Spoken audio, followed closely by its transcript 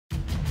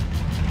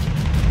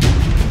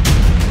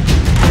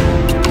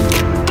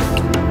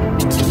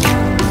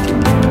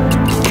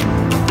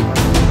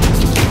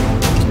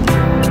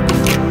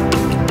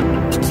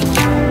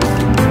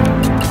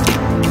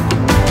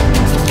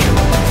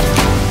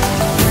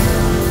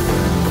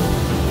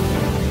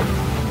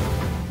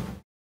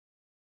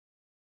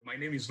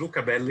name is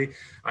Luca Belli.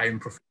 I am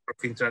Professor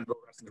of Internet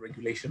Governance and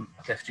Regulation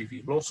at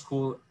FGV Law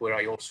School, where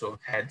I also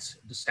head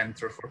the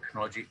Center for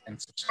Technology and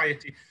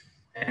Society.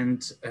 And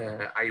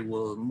I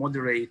will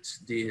moderate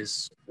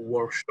this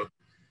workshop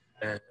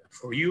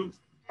for you.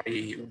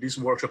 This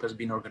workshop has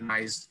been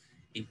organized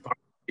in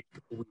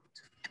partnership with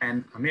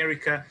PEN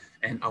America,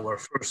 and our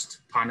first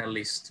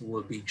panelist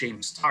will be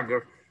James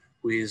Tagger,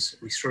 who is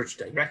Research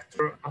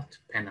Director at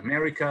PEN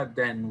America.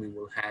 Then we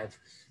will have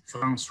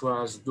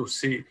Françoise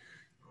Daucé,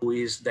 who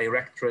is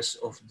Directress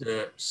of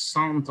the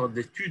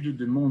Centre-européen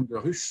du monde,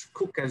 russe,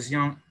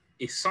 caucasien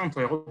et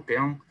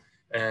centre-européen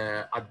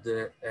at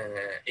the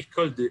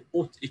École de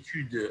Hautes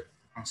Études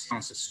en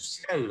Sciences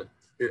Sociales,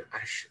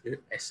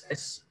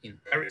 EHESS, in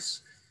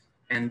Paris.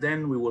 And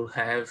then we will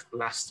have,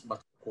 last but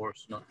of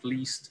course not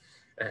least,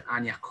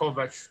 Anja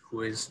Kovacs,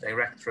 who is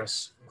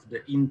Directress of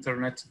the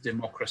Internet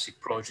Democracy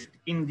Project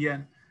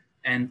India,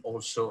 and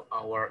also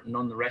our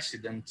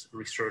non-resident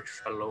research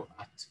fellow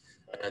at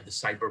the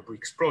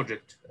CyberBRICS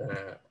Project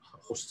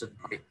hosted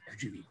by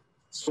FGV.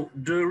 So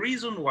the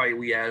reason why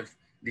we have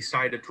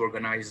decided to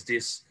organize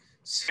this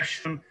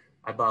session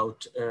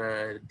about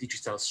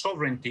digital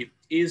sovereignty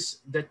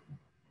is that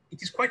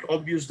it is quite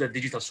obvious that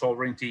digital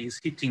sovereignty is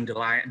hitting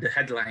the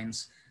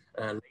headlines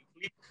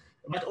lately,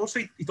 but also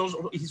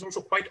it is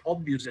also quite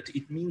obvious that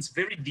it means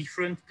very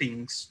different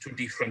things to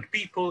different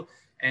people,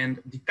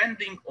 and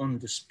depending on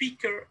the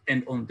speaker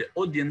and on the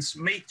audience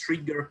may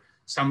trigger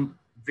some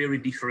very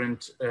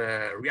different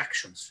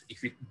reactions.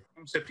 If the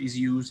concept is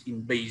used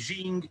in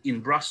Beijing, in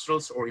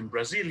Brussels, or in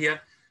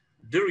Brasilia,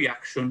 the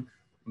reaction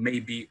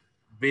may be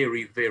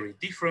very, very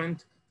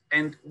different.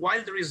 And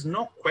while there is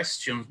no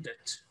question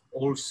that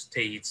all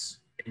states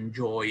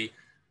enjoy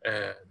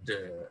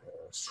the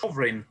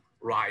sovereign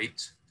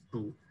right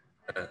to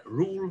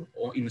rule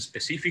or in a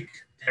specific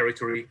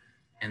territory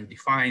and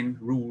define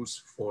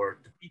rules for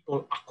the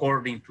people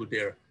according to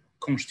their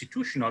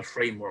constitutional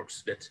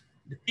frameworks that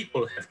the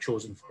people have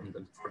chosen for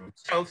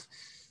themselves,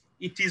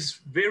 it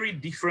is very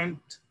different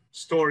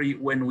story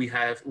when we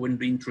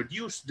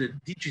introduce the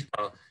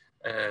digital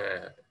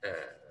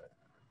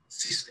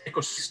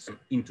ecosystem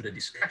into the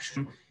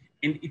discussion.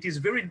 And it is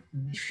very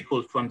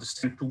difficult to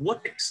understand to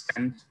what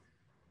extent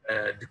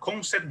the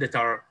concepts that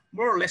are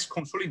more or less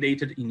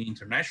consolidated in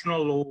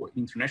international law,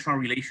 international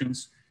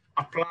relations,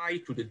 apply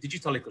to the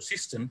digital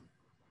ecosystem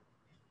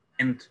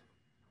and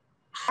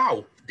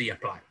how they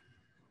apply.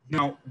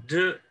 Now,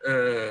 the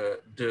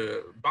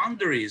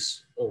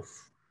boundaries of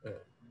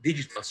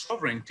digital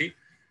sovereignty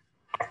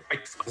are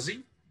quite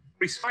fuzzy,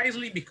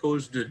 precisely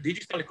because the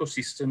digital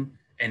ecosystem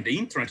and the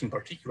internet in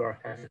particular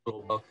have a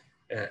global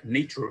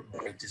nature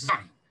by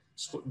design.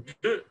 So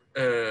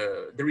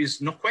there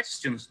is no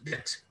question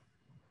that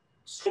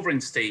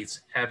sovereign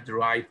states have the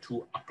right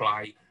to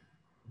apply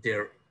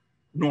their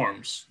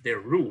norms, their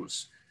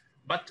rules,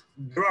 but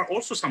there are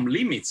also some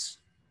limits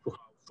to how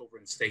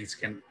sovereign states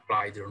can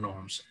apply their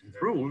norms and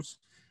their rules.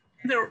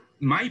 And there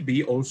might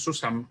be also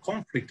some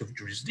conflict of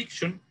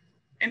jurisdiction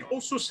and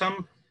also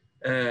some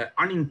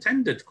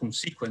unintended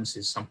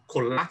consequences, some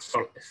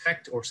collateral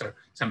effect or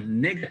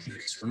some negative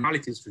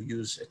externalities, to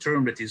use a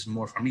term that is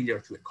more familiar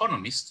to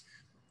economists,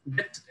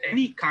 that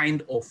any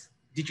kind of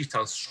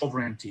digital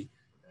sovereignty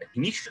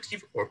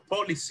initiative or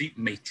policy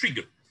may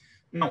trigger.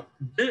 Now,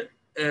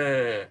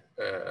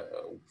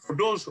 for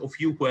those of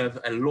you who have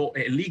a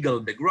legal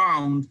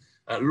background,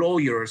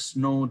 lawyers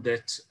know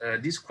that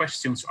these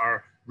questions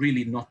are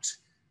really not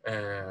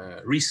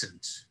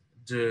recent.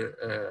 The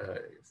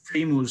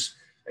famous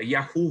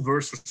Yahoo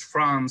versus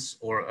France,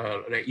 or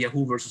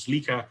Yahoo versus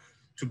Lika,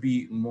 to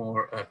be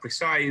more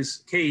precise,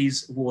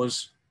 case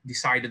was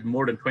decided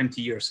more than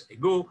 20 years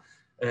ago.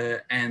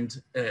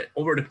 And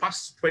over the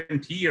past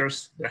 20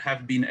 years, there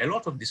have been a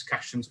lot of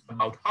discussions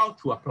about how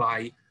to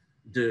apply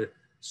the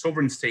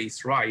sovereign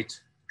state's right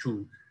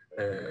to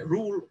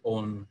rule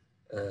on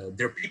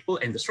their people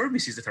and the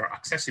services that are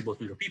accessible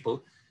to their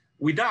people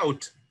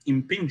without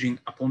impinging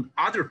upon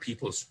other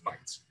people's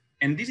rights.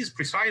 And this is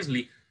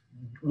precisely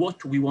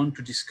what we want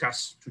to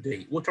discuss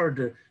today.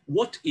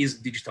 What is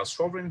digital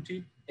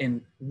sovereignty,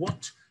 and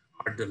what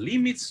are the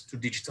limits to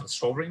digital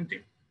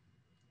sovereignty,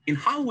 and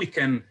how we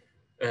can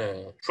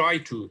try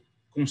to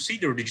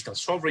consider digital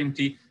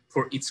sovereignty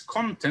for its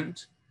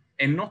content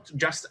and not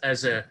just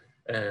as a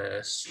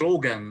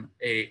slogan,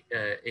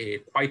 a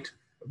quite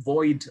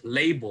void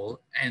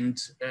label, and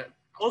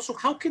also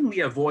how can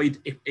we avoid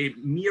a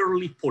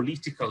merely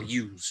political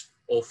use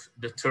of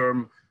the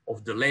term,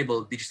 of the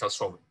label digital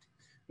sovereignty.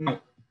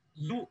 Now,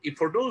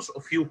 for those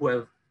of you who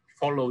have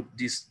followed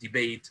this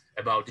debate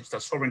about digital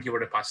sovereignty over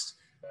the past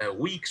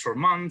weeks or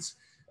months,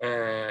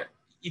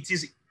 it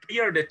is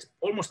clear that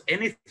almost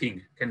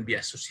anything can be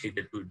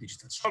associated with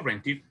digital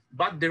sovereignty,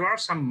 but there are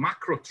some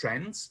macro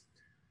trends,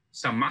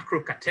 some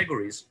macro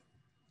categories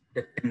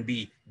that can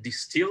be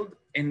distilled,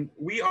 and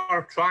we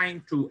are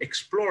trying to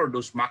explore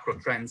those macro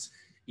trends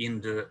in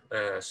the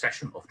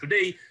session of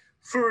today.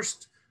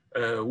 First,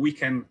 we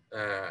can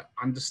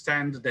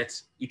understand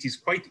that it is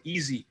quite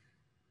easy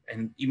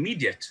and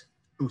immediate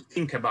to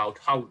think about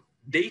how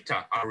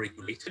data are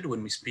regulated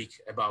when we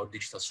speak about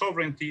digital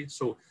sovereignty.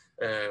 So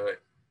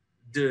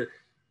the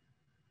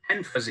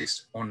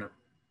emphasis on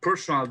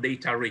personal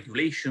data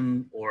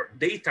regulation or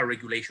data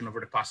regulation over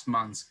the past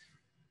months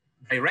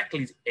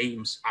directly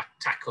aims at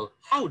tackle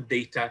how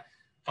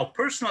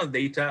personal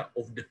data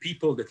of the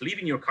people that live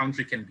in your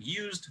country can be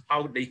used,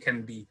 how they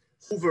can be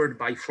hoovered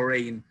by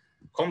foreign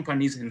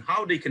companies, and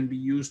how they can be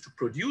used to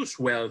produce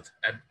wealth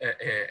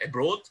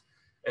abroad,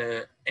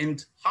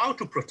 and how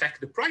to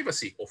protect the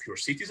privacy of your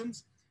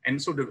citizens.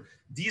 And so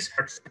these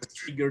have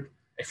triggered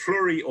a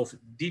flurry of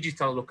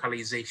digital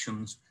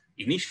localizations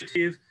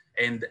initiative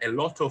and a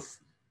lot of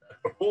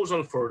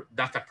proposal for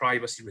data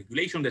privacy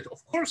regulation that,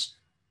 of course,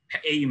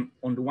 aim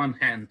on the one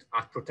hand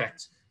at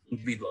protect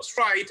individuals'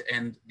 rights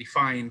and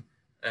define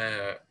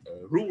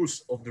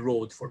rules of the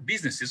road for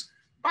businesses,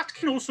 but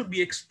can also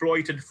be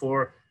exploited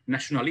for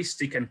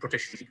nationalistic and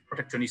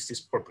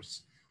protectionistic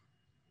purposes.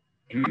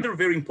 Another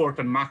very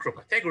important macro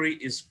category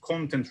is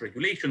content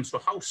regulation. So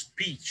how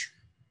speech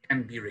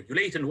can be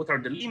regulated, what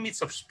are the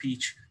limits of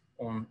speech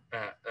on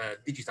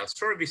digital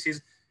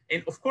services.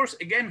 And of course,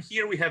 again,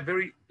 here we have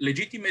very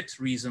legitimate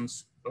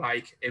reasons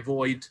like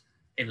avoid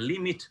and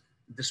limit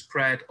the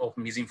spread of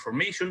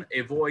misinformation,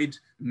 avoid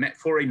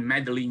foreign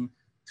meddling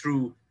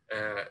through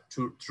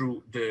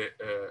the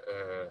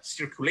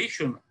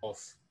circulation of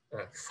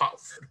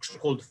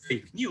so-called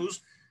fake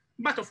news.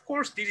 But of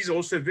course, this is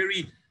also a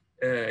very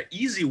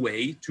easy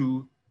way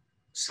to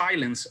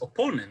silence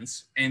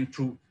opponents and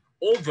to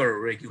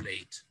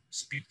over-regulate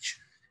speech.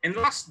 And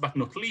last but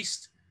not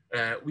least,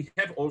 we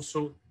have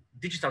also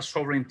digital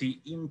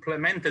sovereignty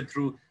implemented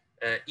through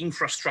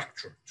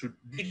infrastructure, through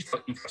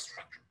digital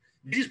infrastructure.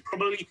 This is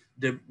probably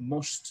the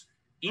most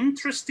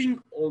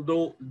interesting,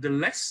 although the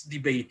less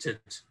debated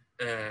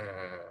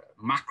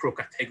macro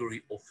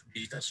category of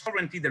digital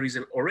sovereignty. There is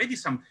already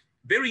some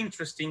very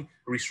interesting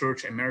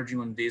research emerging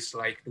on this,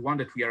 like the one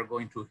that we are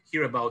going to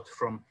hear about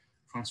from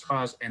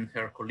Françoise and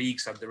her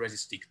colleagues at the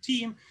Resistic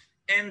team.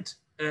 And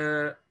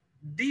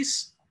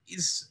this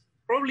is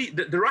probably,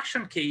 the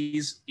Russian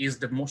case is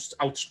the most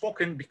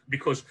outspoken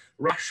because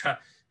Russia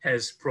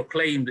has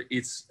proclaimed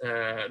its,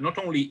 not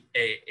only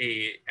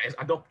has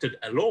adopted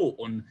a law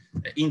on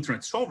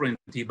internet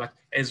sovereignty, but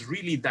has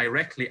really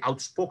directly,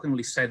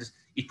 outspokenly said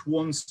it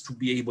wants to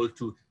be able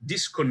to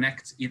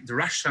disconnect the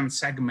Russian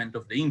segment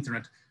of the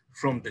internet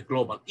from the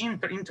global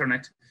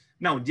internet.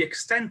 Now, the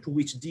extent to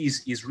which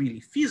this is really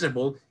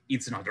feasible,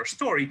 it's another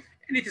story,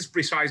 and it is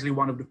precisely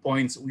one of the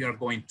points we are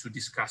going to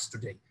discuss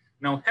today.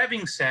 Now,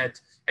 having set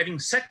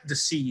the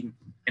scene,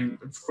 and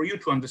for you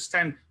to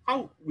understand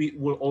how we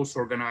will also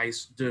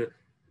organize the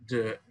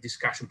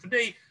discussion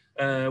today,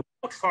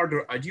 without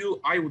further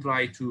ado, I would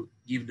like to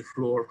give the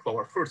floor to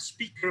our first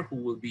speaker, who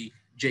will be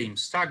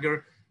James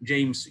Stagger.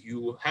 James,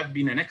 you have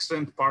been an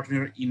excellent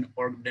partner in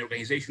the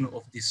organization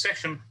of this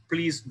session.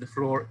 Please, the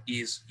floor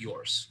is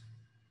yours.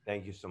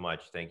 Thank you so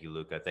much. Thank you,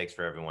 Luca. Thanks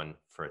for everyone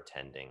for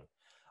attending.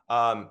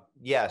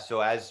 Yeah, so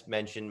as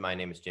mentioned, my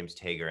name is James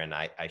Tager, and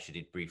I should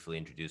briefly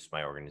introduce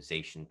my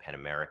organization, PEN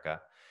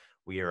America.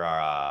 We are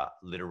a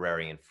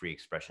literary and free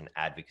expression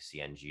advocacy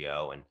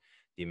NGO and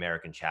the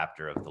American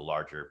chapter of the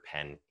larger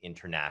PEN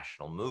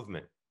international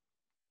movement.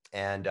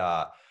 And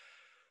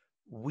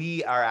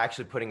we are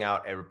actually putting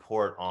out a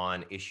report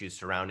on issues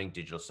surrounding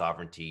digital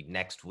sovereignty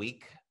next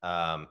week.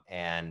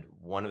 And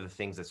one of the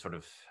things that sort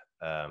of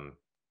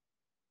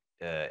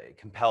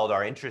compelled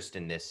our interest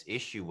in this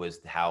issue was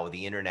how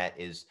the internet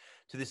is,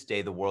 to this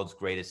day, the world's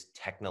greatest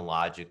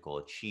technological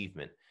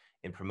achievement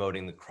in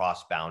promoting the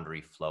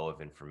cross-boundary flow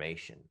of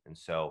information. And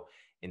so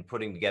in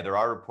putting together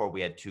our report,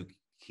 we had two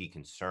key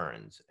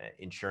concerns: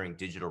 ensuring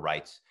digital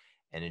rights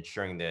and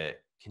ensuring the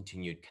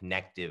continued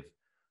connective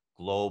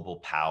global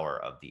power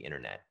of the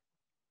internet.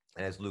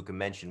 And as Luca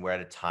mentioned, we're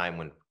at a time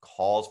when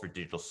calls for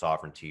digital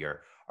sovereignty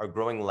are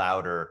growing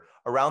louder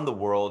around the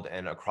world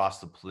and across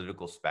the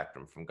political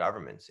spectrum from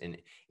governments. And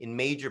in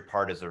major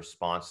part as a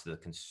response to the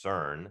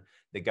concern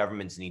that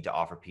governments need to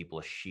offer people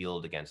a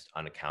shield against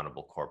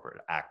unaccountable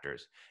corporate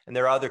actors. And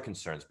there are other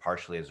concerns,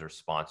 partially as a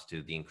response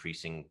to the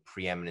increasing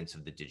preeminence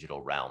of the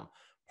digital realm,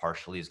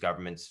 partially as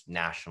governments'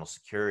 national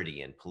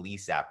security and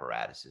police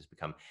apparatuses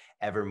become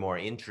ever more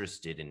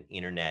interested in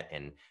internet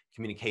and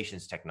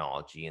communications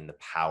technology and the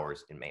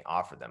powers it may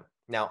offer them.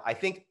 Now, I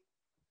think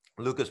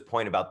Luca's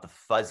point about the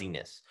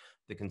fuzziness,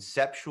 the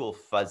conceptual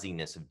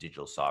fuzziness of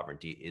digital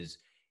sovereignty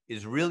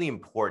is really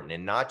important,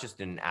 and not just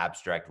in an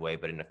abstract way,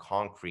 but in a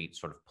concrete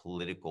sort of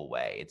political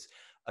way. It's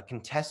a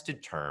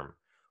contested term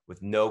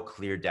with no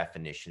clear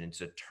definition.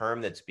 It's a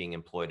term that's being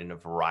employed in a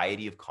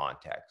variety of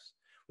contexts,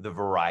 with a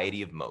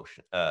variety of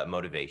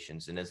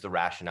motivations, and as the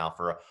rationale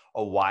for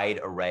a wide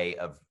array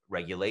of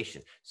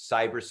regulation: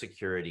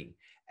 cybersecurity,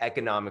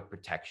 economic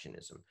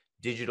protectionism,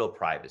 digital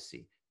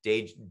privacy,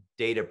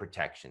 data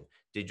protection,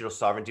 digital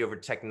sovereignty over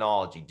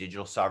technology,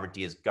 digital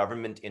sovereignty as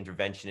government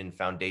intervention in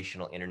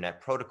foundational internet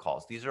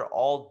protocols. These are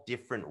all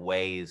different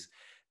ways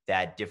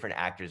that different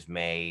actors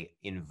may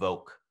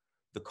invoke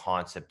the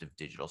concept of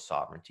digital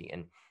sovereignty.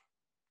 And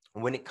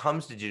when it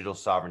comes to digital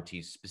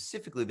sovereignty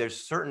specifically, there's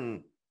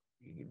certain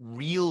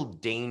real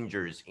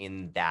dangers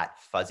in that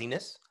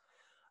fuzziness.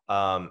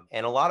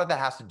 And a lot of that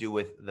has to do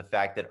with the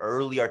fact that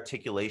early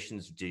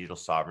articulations of digital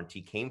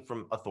sovereignty came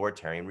from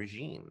authoritarian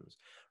regimes.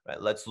 Right?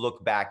 Let's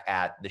look back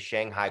at the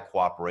Shanghai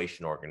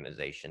Cooperation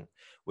Organization,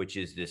 which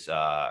is this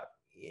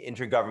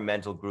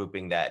intergovernmental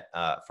grouping that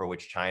for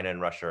which China and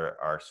Russia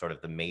are sort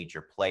of the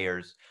major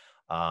players.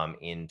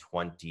 In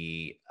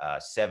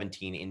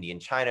 2017,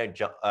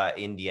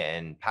 India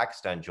and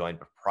Pakistan joined,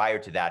 but prior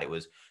to that, it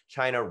was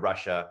China,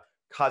 Russia,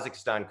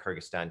 Kazakhstan,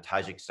 Kyrgyzstan,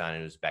 Tajikistan,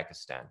 and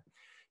Uzbekistan.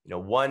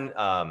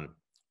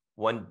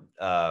 One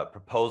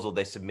proposal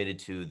they submitted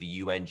to the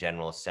UN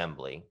General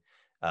Assembly,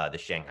 the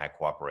Shanghai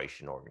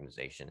Cooperation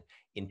Organization,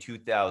 in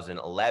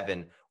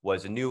 2011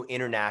 was a new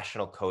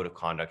international code of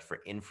conduct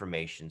for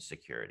information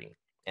security.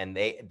 And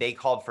they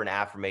called for an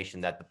affirmation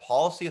that the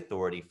policy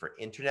authority for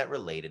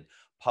internet-related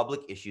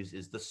public issues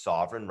is the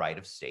sovereign right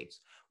of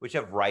states, which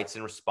have rights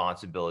and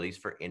responsibilities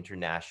for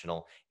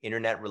international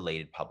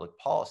internet-related public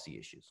policy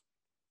issues.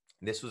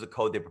 This was a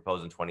code they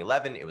proposed in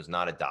 2011. It was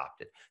not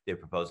adopted. They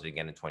proposed it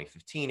again in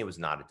 2015. It was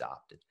not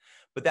adopted.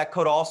 But that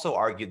code also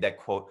argued that,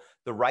 quote,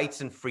 the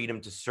rights and freedom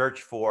to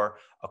search for,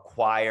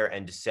 acquire,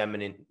 and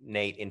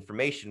disseminate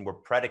information were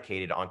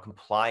predicated on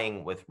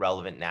complying with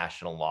relevant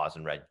national laws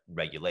and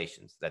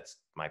regulations. That's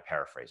my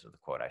paraphrase of the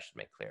quote, I should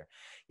make clear.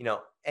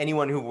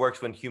 Anyone who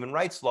works with human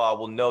rights law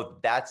will know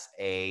that that's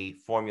a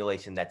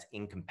formulation that's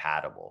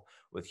incompatible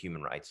with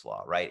human rights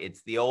law, right?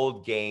 It's the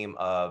old game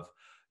of,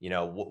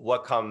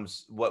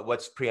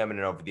 what's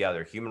preeminent over the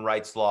other, human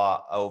rights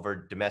law over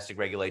domestic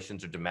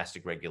regulations or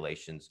domestic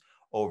regulations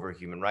over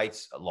human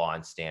rights law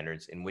and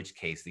standards, in which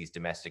case these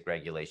domestic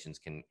regulations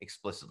can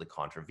explicitly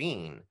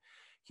contravene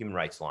human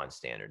rights law and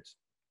standards.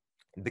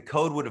 The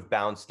code would have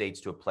bound states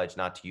to a pledge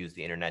not to use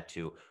the internet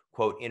to,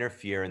 quote,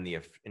 interfere in the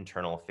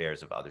internal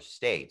affairs of other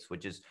states,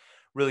 which is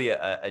really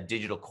a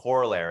digital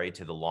corollary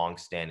to the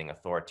longstanding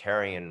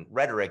authoritarian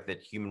rhetoric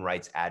that human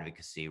rights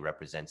advocacy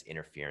represents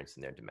interference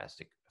in their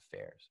domestic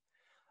affairs.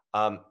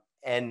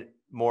 And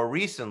more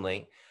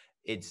recently,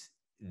 it's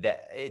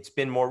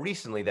been more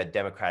recently that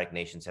democratic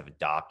nations have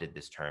adopted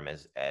this term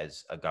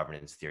as a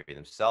governance theory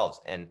themselves.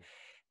 And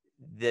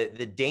the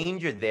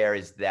danger there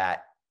is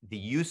that the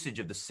usage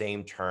of the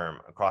same term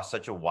across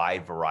such a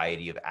wide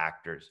variety of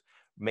actors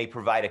may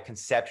provide a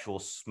conceptual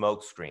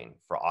smokescreen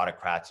for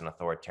autocrats and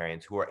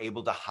authoritarians who are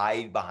able to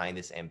hide behind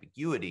this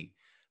ambiguity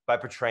by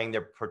portraying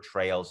their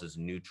portrayals as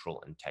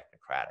neutral and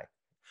technocratic.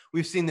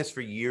 We've seen this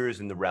for years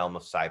in the realm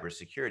of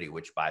cybersecurity,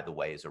 which, by the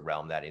way, is a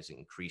realm that is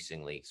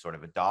increasingly sort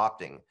of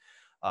adopting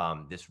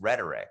this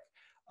rhetoric.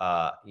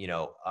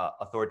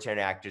 Authoritarian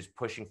actors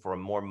pushing for a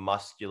more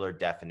muscular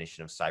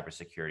definition of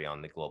cybersecurity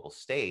on the global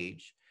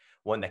stage,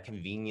 one that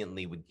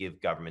conveniently would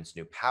give governments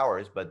new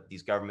powers, but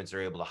these governments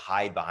are able to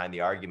hide behind the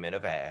argument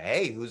of,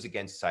 hey, who's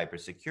against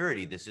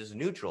cybersecurity? This is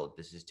neutral.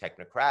 This is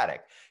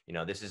technocratic.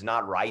 This is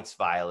not rights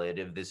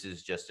violative. This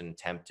is just an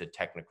attempt to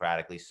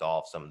technocratically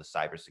solve some of the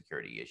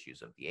cybersecurity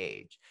issues of the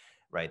age,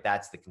 right?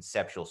 That's the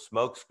conceptual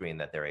smokescreen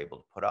that they're able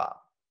to put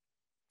up.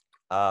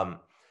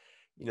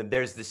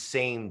 There's the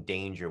same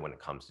danger when it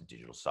comes to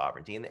digital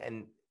sovereignty.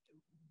 And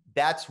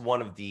that's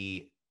one of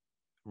the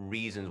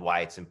reasons why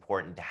it's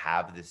important to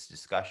have this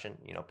discussion.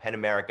 PEN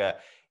America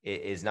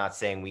is not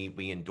saying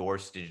we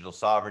endorse digital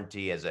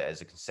sovereignty as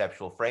a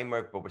conceptual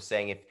framework, but we're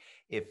saying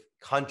if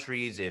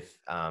countries, if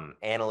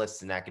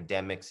analysts and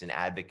academics and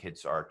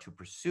advocates are to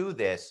pursue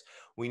this,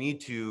 we need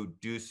to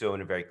do so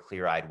in a very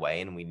clear-eyed way,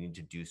 and we need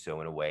to do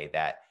so in a way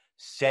that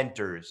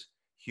centers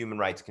human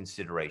rights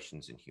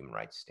considerations and human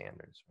rights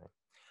standards. Right?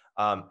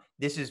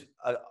 This is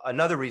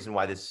another reason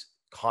why this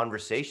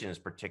conversation is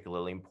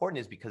particularly important,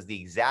 is because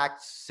the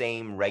exact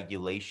same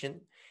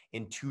regulation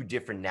in two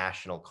different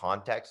national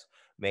contexts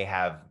may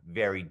have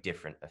very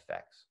different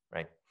effects,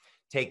 right?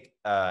 Take,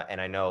 and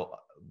I know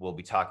we'll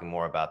be talking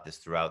more about this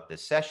throughout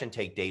this session,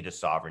 take data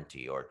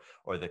sovereignty or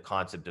the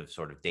concept of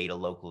sort of data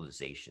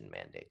localization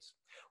mandates.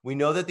 We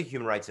know that the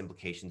human rights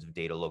implications of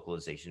data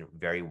localization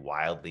vary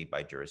wildly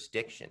by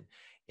jurisdiction.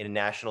 In a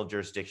national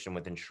jurisdiction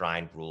with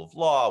enshrined rule of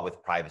law,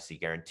 with privacy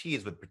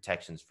guarantees, with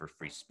protections for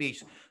free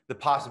speech, the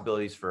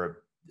possibilities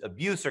for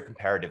abuse are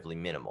comparatively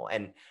minimal.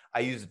 And I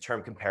use the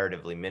term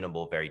comparatively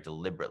minimal very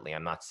deliberately.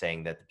 I'm not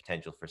saying that the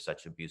potential for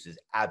such abuse is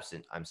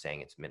absent. I'm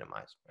saying it's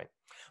minimized, right?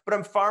 But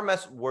I'm far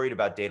less worried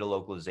about data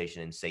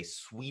localization in, say,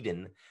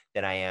 Sweden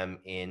than I am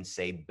in,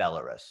 say,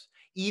 Belarus,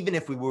 even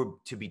if we were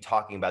to be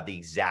talking about the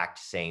exact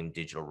same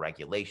digital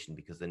regulation,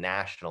 because the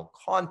national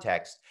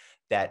context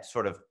that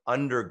sort of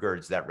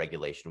undergirds that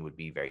regulation would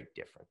be very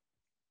different.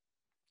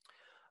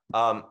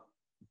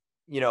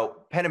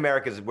 PEN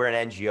America, we're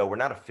an NGO, we're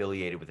not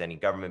affiliated with any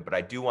government, but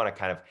I do want to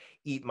kind of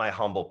eat my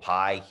humble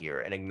pie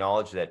here and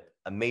acknowledge that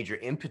a major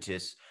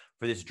impetus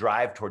for this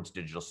drive towards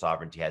digital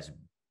sovereignty has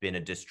been a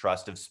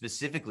distrust of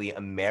specifically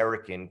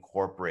American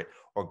corporate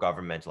or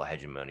governmental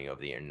hegemony over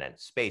the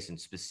internet space in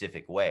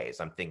specific ways.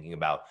 I'm thinking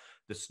about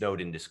the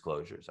Snowden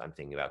disclosures. I'm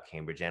thinking about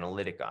Cambridge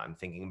Analytica. I'm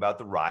thinking about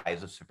the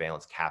rise of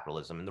surveillance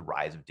capitalism and the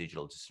rise of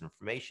digital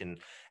disinformation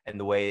and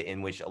the way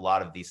in which a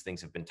lot of these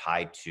things have been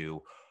tied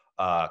to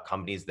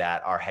companies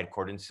that are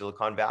headquartered in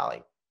Silicon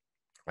Valley,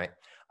 right?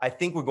 I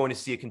think we're going to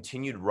see a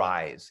continued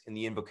rise in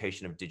the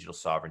invocation of digital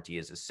sovereignty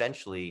as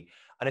essentially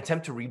an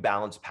attempt to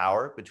rebalance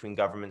power between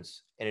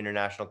governments and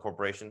international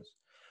corporations.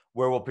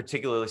 Where we'll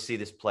particularly see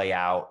this play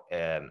out,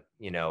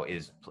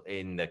 is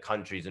in the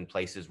countries and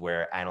places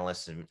where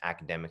analysts and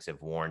academics have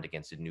warned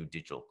against a new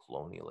digital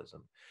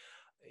colonialism.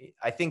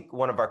 I think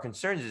one of our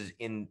concerns is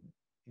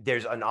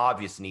there's an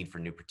obvious need for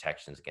new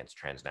protections against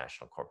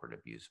transnational corporate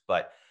abuse,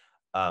 but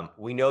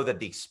we know that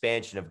the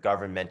expansion of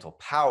governmental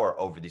power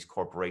over these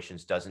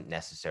corporations doesn't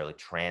necessarily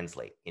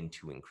translate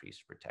into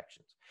increased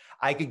protections.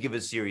 I could give a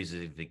series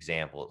of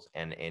examples,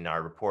 and in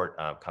our report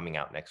coming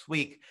out next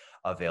week,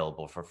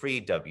 available for free,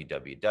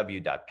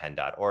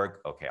 www.pen.org.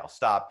 Okay, I'll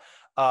stop.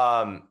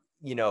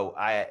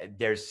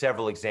 There's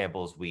several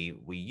examples we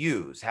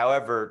use.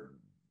 However,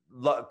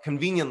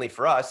 conveniently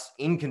for us,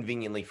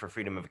 inconveniently for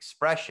freedom of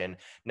expression,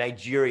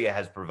 Nigeria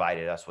has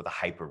provided us with a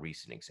hyper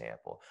recent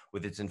example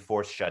with its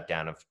enforced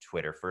shutdown of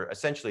Twitter for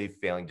essentially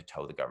failing to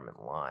toe the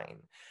government line.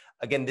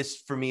 Again, this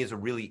for me is a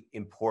really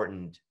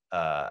important,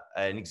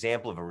 an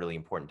example of a really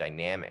important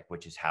dynamic,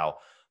 which is how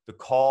the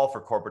call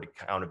for corporate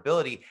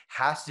accountability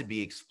has to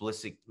be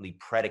explicitly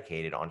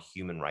predicated on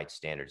human rights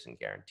standards and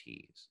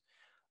guarantees.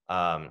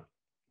 I'm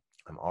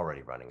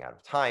already running out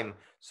of time,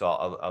 so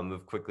I'll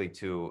move quickly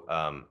to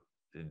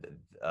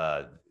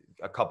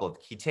a couple of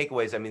key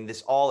takeaways. I mean,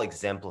 this all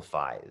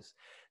exemplifies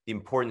the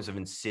importance of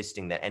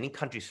insisting that any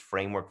country's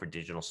framework for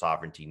digital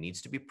sovereignty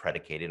needs to be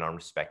predicated on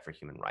respect for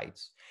human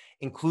rights,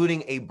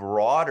 including a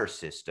broader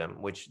system,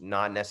 which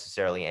not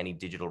necessarily any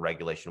digital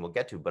regulation will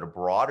get to, but a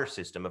broader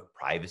system of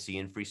privacy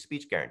and free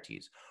speech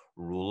guarantees,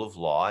 rule of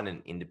law, and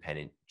an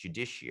independent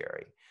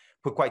judiciary.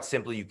 Put quite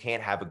simply, you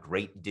can't have a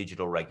great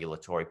digital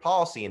regulatory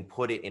policy and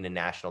put it in a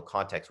national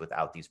context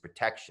without these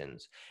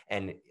protections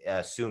and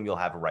assume you'll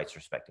have a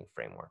rights-respecting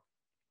framework.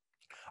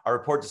 Our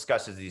report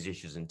discusses these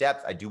issues in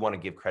depth. I do want to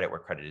give credit where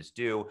credit is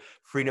due.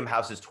 Freedom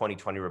House's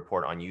 2020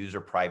 report on user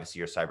privacy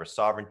or cyber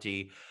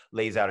sovereignty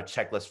lays out a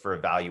checklist for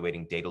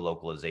evaluating data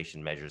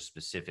localization measures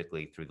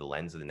specifically through the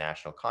lens of the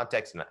national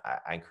context, and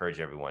I encourage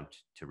everyone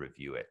to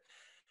review it.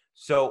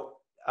 So,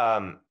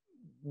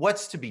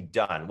 what's to be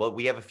done? Well,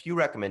 we have a few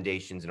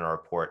recommendations in our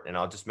report, and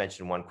I'll just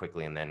mention one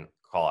quickly and then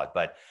call it.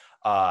 But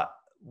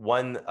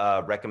one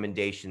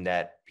recommendation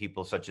that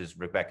people such as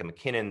Rebecca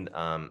McKinnon,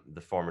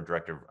 the former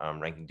director of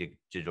Ranking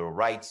Digital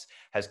Rights,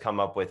 has come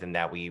up with, and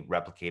that we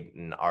replicate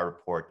in our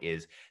report,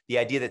 is the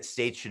idea that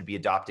states should be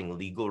adopting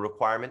legal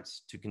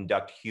requirements to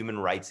conduct human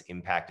rights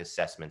impact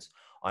assessments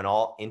on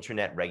all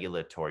internet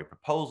regulatory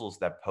proposals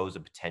that pose a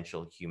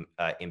potential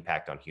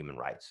impact on human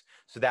rights.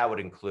 So that would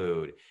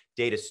include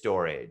data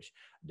storage,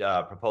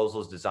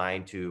 proposals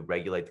designed to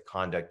regulate the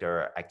conduct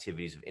or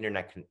activities of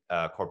internet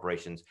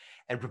corporations,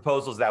 and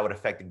proposals that would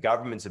affect the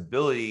government's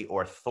ability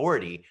or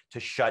authority to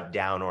shut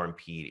down or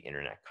impede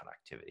internet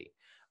connectivity.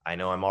 I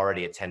know I'm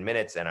already at 10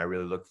 minutes, and I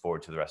really look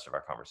forward to the rest of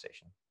our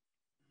conversation.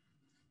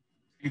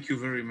 Thank you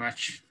very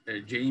much,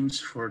 James,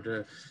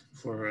 for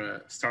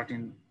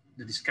starting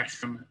the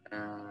discussion,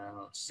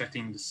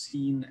 setting the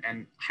scene,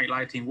 and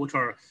highlighting what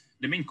are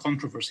the main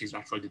controversies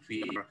actually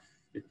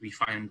that we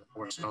find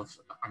ourselves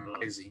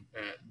analyzing.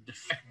 The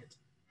fact that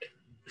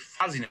the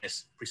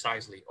fuzziness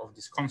precisely of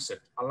this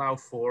concept allow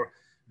for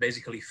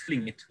basically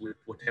filling it with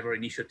whatever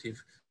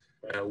initiative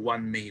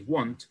one may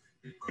want.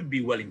 It could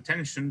be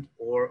well-intentioned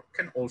or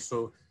can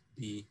also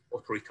be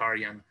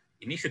authoritarian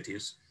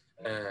initiatives,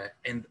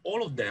 and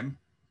all of them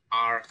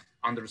are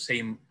under the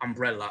same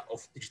umbrella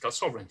of digital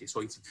sovereignty.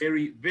 So it's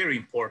very, very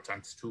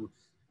important to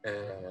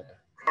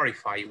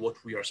clarify what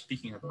we are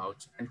speaking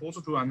about, and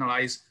also to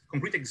analyze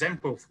concrete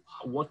examples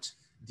of what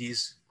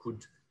this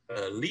could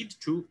lead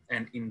to.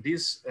 And in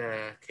this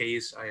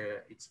case,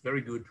 it's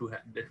very good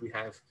that we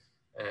have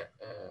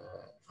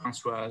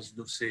Françoise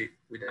Daucé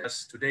with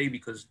us today,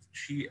 because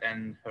she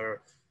and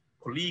her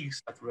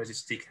colleagues at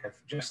RightsCon have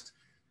just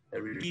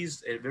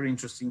released a very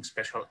interesting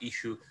special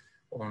issue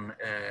on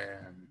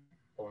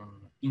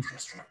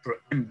infrastructure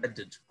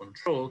embedded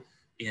control,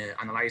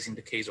 analyzing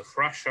the case of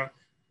Russia,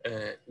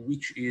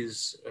 which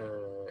is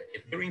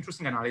a very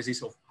interesting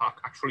analysis of how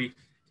actually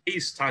a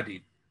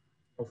study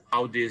of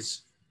how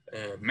these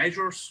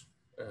measures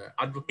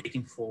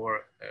advocating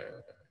for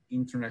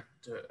internet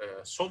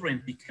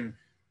sovereignty can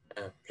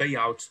play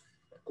out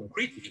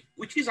concretely,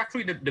 which is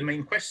actually the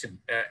main question.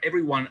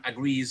 Everyone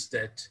agrees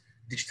that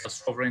digital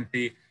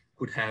sovereignty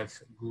could have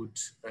good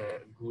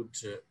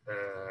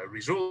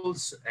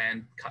results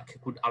and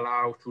could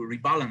allow to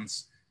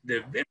rebalance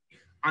the very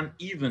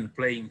uneven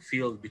playing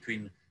field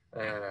between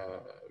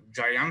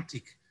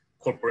gigantic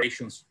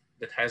corporations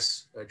that,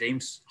 as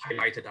James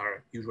highlighted,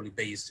 are usually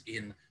based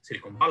in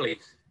Silicon Valley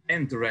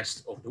and the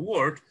rest of the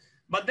world.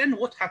 But then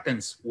what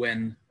happens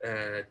when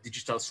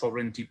digital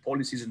sovereignty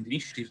policies and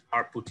initiatives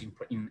are put in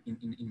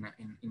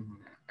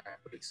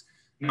place?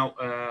 Now,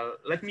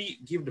 let me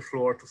give the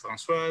floor to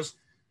Françoise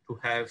to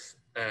have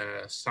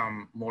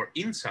some more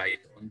insight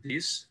on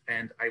this.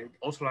 And I would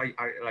also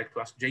like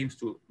to ask James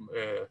to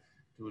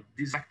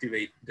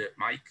deactivate the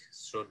mic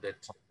so that,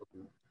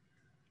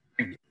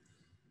 thank you.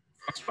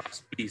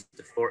 Françoise, please,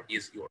 the floor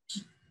is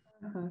yours.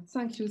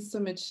 Thank you so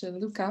much,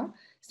 Luca.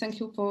 Thank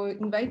you for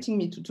inviting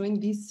me to join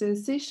this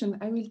session.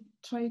 I will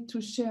try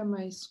to share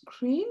my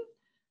screen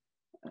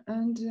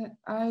and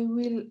I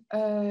will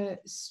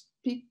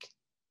speak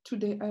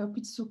today. I hope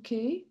it's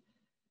okay.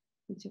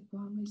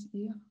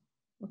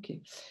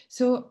 Okay,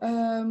 so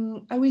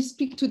I will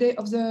speak today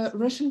of the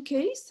Russian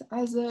case,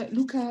 as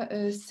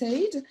Luca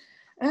said,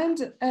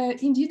 and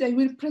indeed I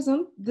will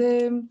present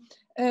the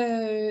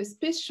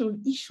special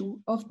issue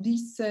of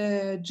this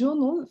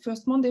journal,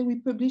 First Monday, we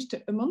published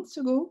a month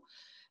ago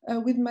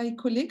with my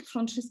colleague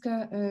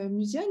Francesca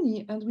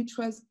Musiani, and which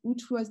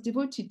was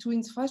devoted to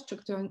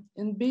infrastructure and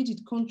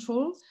embedded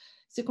control,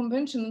 the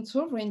Convention on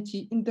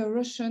Sovereignty in the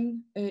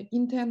Russian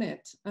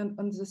internet. And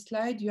on the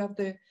slide, you have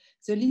the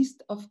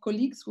list of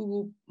colleagues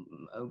who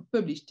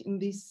published in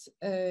this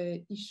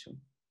issue.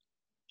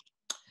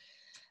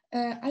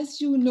 As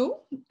you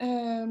know,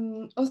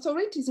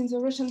 authorities in the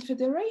Russian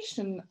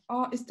Federation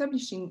are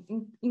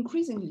establishing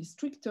increasingly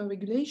stricter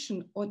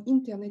regulation on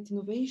internet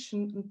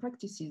innovation and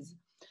practices.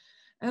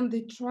 And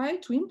they try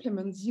to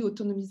implement the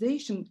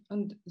autonomization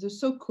and the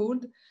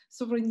so-called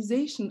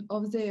sovereignization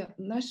of their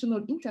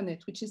national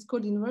internet, which is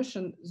called in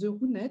Russian the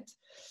RUNET,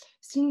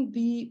 since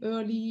the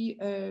early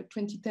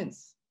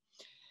 2010s.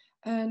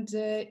 And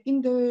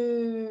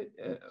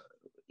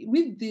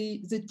with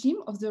the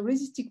team of the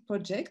RightsCon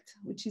project,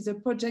 which is a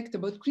project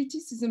about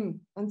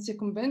criticism and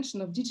circumvention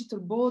of digital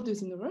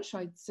borders in Russia.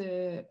 It's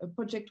a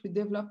project we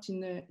developed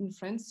in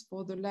France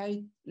for the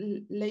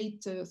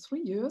late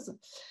 3 years.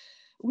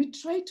 We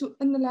try to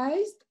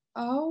analyze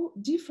how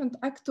different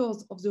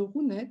actors of the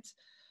RUNET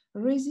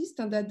resist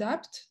and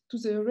adapt to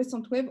the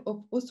recent wave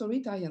of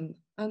authoritarian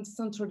and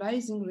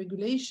centralizing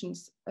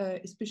regulations,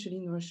 especially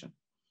in Russia.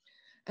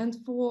 And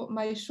for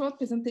my short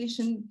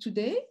presentation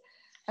today,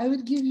 I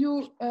will give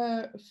you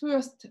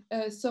first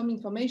some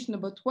information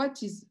about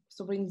what is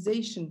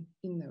sovereignization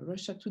in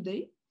Russia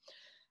today.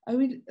 I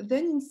will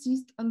then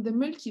insist on the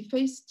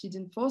multifaceted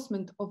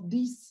enforcement of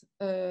these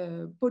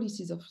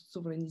policies of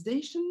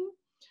sovereignization.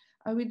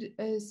 I will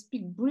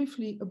speak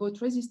briefly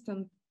about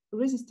resistance,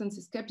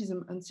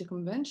 escapism, and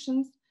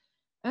circumventions.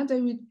 And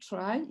I will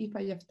try, if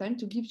I have time,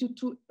 to give you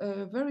two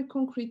very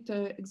concrete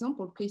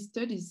example case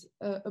studies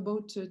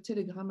about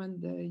Telegram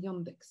and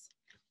Yandex.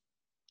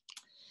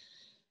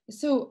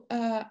 So,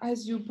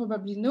 as you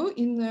probably know,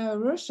 in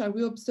Russia,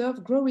 we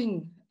observe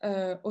growing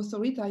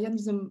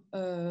authoritarianism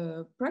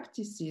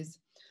practices,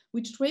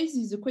 which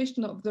raises the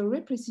question of the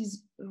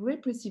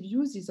repressive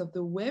uses of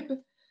the web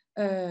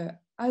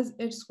as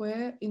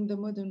elsewhere in the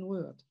modern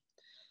world.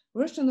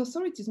 Russian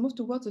authorities move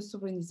towards the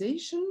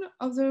sovereignization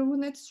of the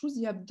RUNET through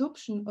the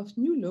adoption of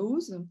new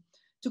laws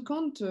to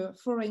counter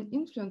foreign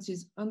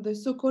influences on the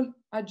so-called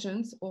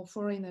agents or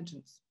foreign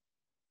agents.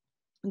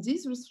 And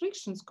these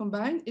restrictions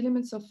combine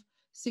elements of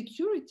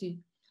security,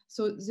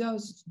 so they are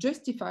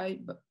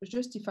justified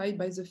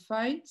by the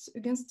fight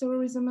against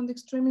terrorism and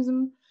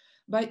extremism,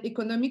 by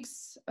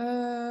economics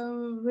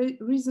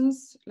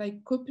reasons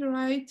like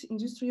copyright,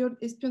 industrial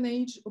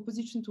espionage,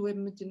 opposition to web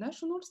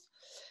multinationals,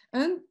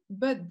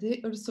 but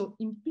they also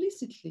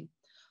implicitly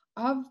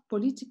have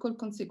political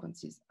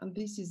consequences. And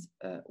this is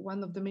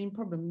one of the main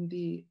problems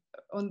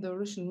on the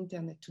Russian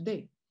internet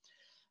today.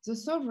 The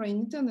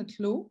sovereign internet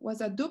law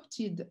was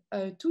adopted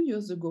 2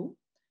 years ago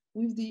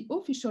with the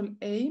official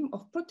aim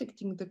of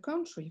protecting the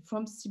country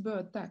from cyber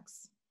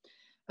attacks.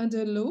 And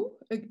a law,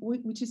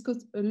 which is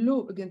called a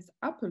law against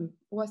Apple,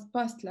 was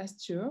passed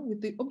last year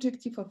with the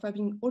objective of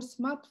having all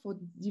smartphone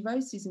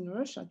devices in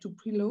Russia to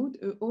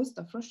preload a host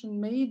of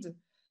Russian-made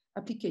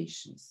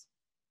applications.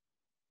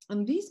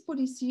 And this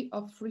policy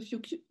of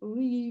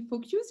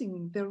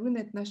refocusing the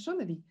RUNET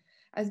nationally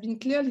has been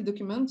clearly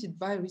documented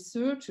by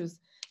researchers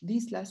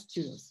these last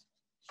years.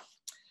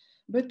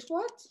 But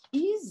what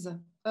is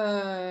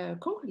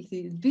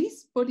concretely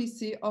this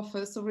policy of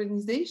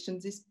sovereignization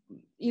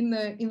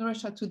in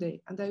Russia today?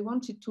 And I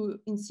wanted to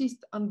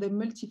insist on the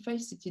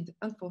multifaceted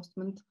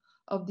enforcement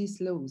of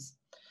these laws.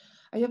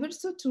 I have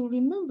also to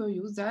remember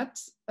you that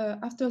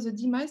after the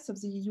demise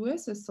of the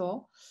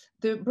USSR,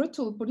 the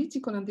brutal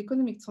political and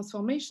economic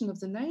transformation of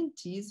the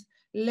 90s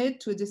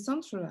led to a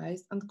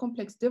decentralized and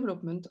complex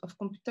development of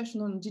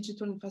computational and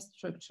digital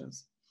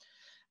infrastructures.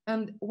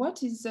 And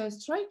what is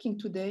striking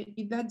today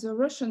is that the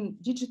Russian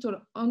digital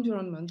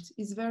environment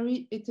is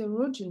very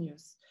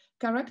heterogeneous,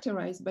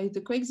 characterized by the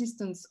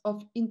coexistence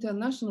of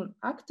international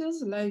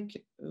actors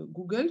like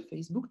Google,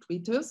 Facebook,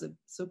 Twitter, the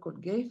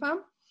so-called GAFA,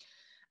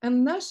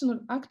 and national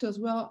actors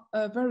who are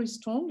very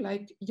strong,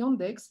 like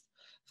Yandex,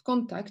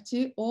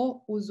 Vkontakte,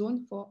 or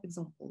Ozon, for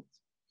example.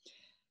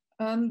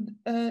 And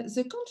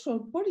the control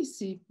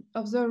policy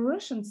of the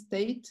Russian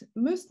state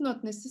must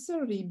not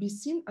necessarily be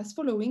seen as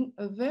following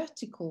a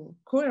vertical,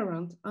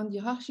 coherent, and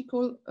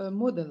hierarchical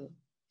model.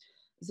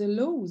 The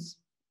laws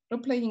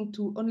applying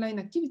to online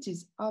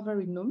activities are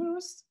very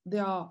numerous. They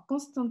are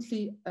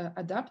constantly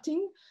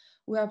adapting.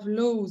 We have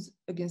laws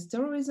against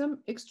terrorism,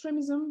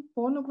 extremism,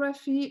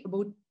 pornography,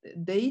 about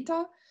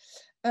data,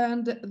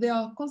 and they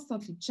are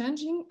constantly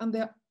changing, and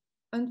their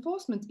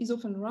enforcement is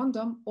often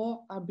random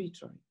or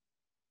arbitrary.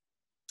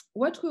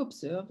 What we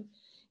observe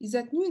is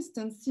that new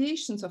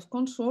instantiations of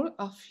control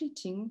are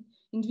fleeting,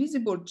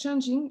 invisible,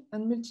 changing,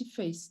 and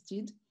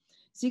multifaceted.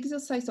 The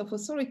exercise of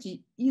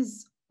authority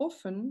is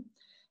often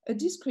a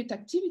discrete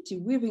activity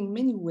weaving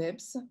many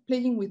webs,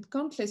 playing with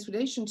countless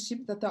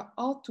relationships that are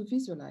hard to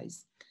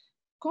visualize.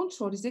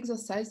 Control is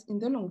exercised in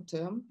the long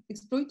term,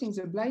 exploiting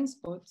the blind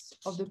spots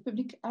of the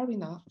public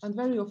arena, and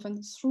very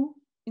often through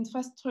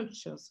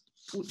infrastructures,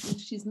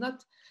 which is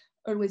not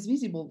always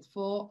visible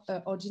for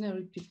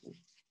ordinary people.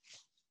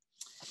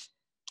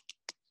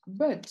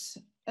 But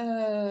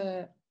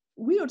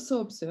we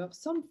also observe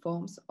some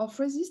forms of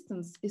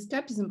resistance,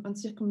 escapism, and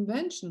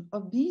circumvention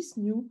of these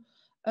new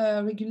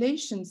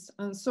regulations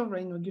and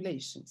sovereign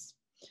regulations.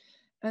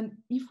 And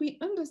if we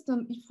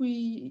understand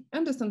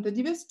the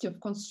diversity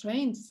of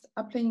constraints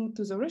applying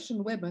to the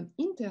Russian web and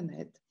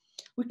internet,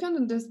 we can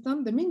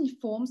understand the many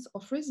forms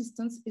of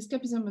resistance,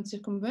 escapism, and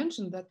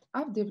circumvention that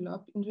have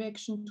developed in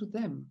reaction to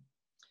them.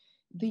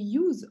 The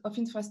use of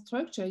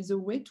infrastructure is a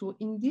way to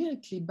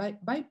indirectly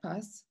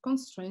bypass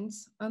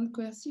constraints and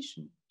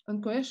coercion.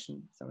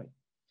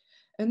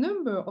 A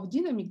number of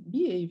dynamic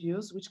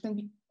behaviors which can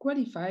be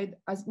qualified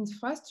as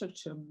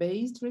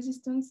infrastructure-based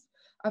resistance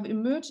have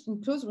emerged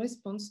in close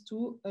response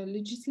to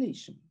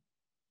legislation.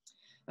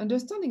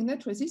 Understanding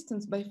net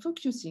resistance by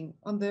focusing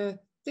on the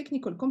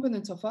technical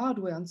components of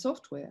hardware and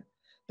software,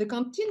 the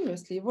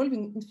continuously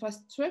evolving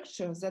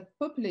infrastructures that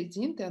populate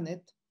the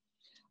internet,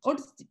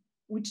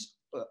 which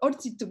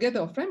holds it together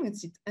or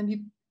fragments it,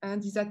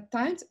 and is at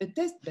times a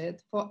test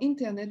bed for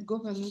internet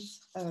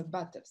governance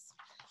battles.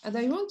 And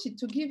I wanted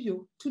to give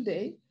you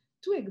today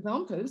 2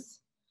 examples.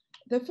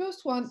 The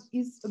first one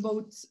is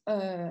about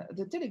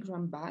the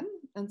Telegram ban,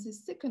 and the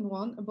second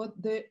one about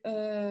the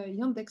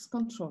Yandex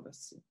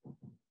controversy.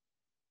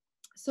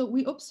 So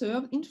we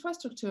observed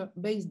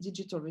infrastructure-based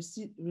digital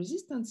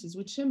resistances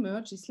which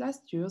emerged these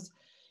last years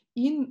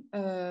in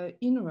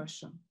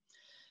Russia.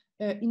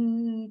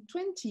 In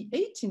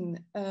 2018,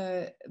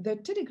 the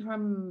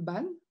Telegram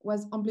ban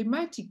was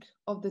emblematic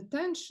of the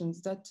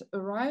tensions that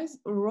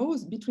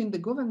arose between the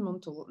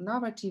governmental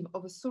narrative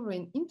of a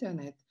sovereign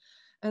internet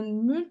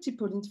and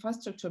multiple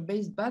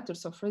infrastructure-based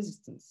battles of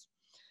resistance.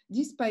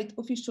 Despite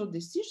official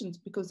decisions,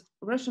 because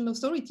Russian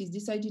authorities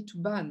decided to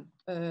ban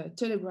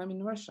Telegram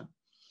in Russia,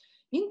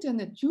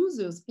 internet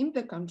users in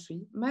the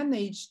country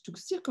managed to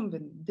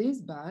circumvent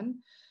this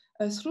ban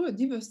through a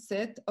diverse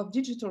set of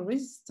digital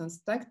resistance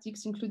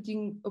tactics,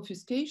 including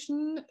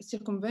obfuscation,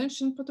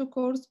 circumvention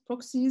protocols,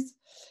 proxies,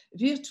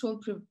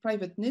 virtual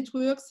private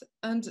networks,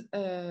 and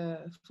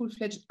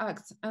full-fledged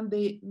acts. And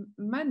they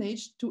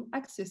managed to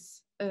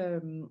access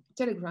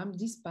Telegram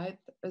despite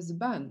the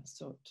ban.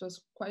 So it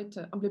was quite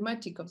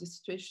emblematic of the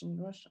situation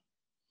in Russia.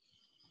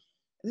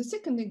 The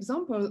second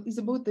example is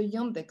about the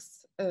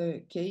Yandex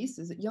case,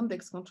 the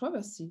Yandex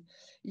controversy.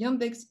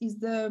 Yandex is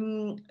the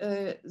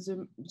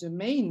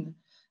main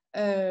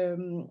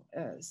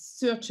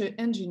search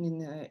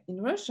engine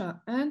in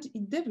Russia, and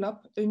it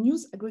developed a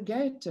news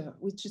aggregator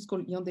which is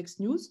called Yandex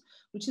News,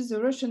 which is the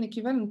Russian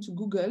equivalent to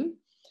Google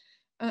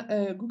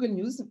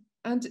News,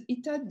 and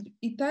it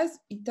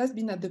has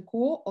been at the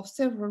core of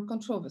several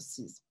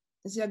controversies.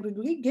 The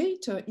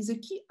aggregator is a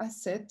key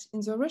asset in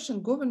the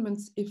Russian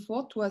government's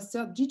effort to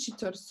assert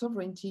digital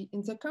sovereignty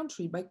in the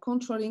country by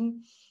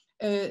controlling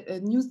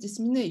news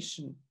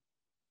dissemination.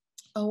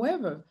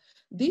 However,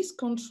 this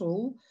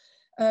control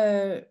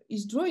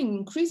is drawing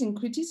increasing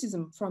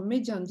criticism from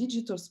media and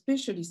digital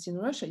specialists in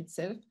Russia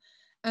itself,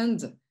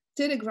 and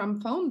Telegram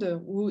founder,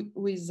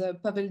 who is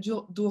Pavel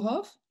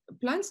Durov,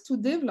 plans to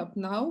develop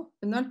now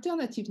an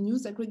alternative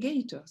news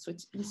aggregator. So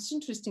it's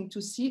interesting to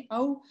see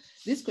how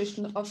this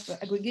question of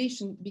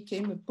aggregation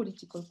became a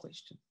political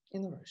question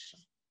in Russia.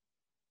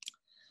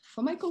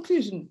 For my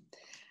conclusion,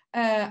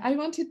 I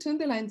wanted to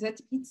underline that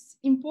it's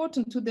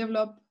important to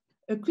develop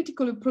a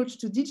critical approach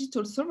to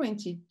digital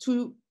sovereignty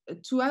to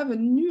have a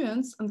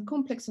nuanced and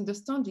complex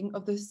understanding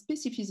of the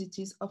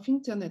specificities of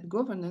internet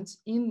governance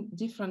in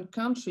different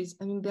countries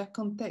and in their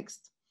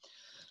context.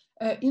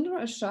 In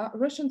Russia,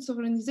 Russian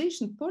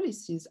sovereignization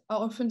policies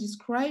are often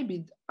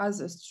described as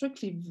a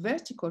strictly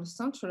vertical,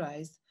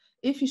 centralized,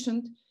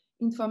 efficient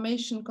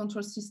information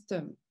control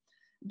system.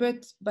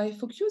 But by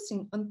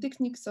focusing on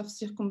techniques of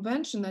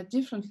circumvention at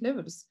different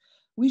levels,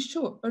 we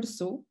show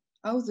also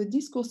how the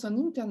discourse on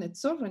internet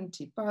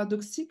sovereignty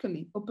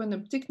paradoxically open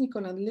up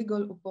technical and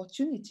legal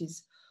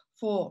opportunities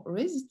for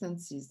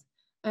resistances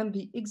and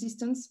the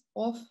existence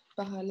of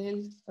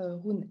parallel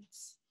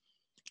RUNETs.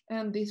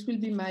 And this will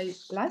be my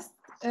last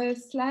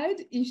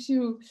slide. If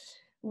you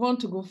want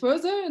to go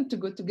further and to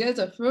go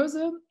together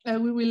further,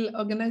 we will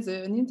organize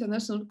an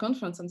international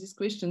conference on these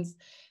questions,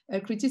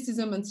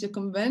 criticism and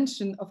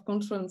circumvention of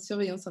control and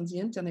surveillance on the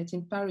internet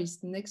in Paris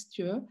next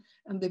year.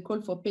 And the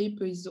call for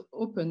paper is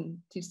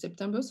open till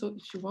September. So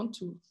if you want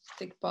to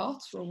take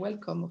part, you're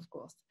welcome, of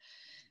course.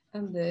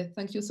 And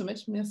thank you so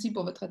much. Merci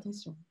pour votre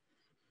attention.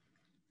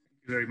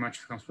 Thank you very much,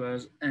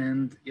 Françoise.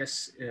 And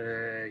yes,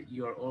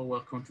 you are all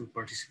welcome to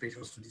participate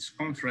also to this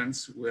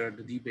conference where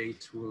the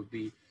debate will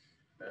be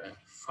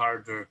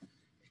further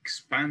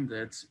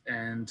expanded.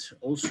 And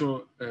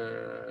also,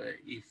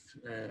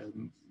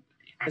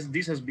 as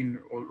this has been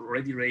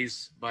already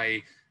raised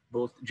by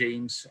both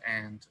James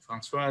and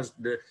Françoise,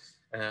 the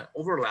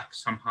overlap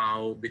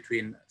somehow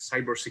between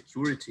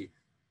cybersecurity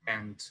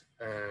and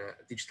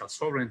digital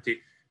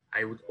sovereignty,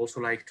 I would also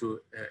like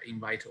to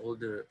invite all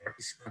the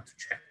participants to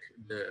check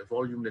the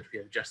volume that we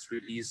have just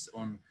released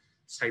on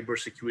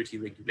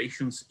cybersecurity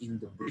regulations in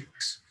the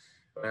BRICS,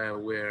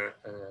 where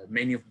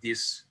many of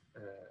these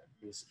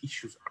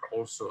issues are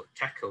also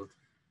tackled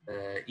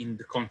in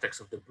the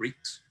context of the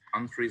BRICS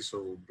countries,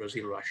 so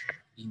Brazil, Russia,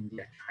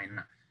 India,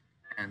 China,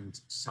 and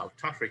South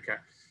Africa.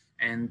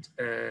 And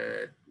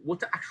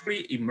what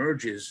actually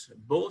emerges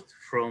both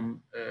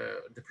from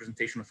the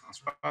presentation of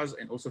Françoise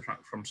and also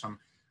from some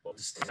of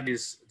the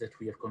studies that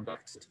we have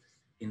conducted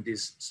in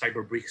this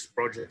CyberBRICS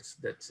project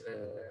that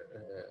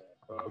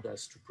allowed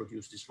us to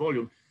produce this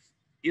volume,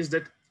 is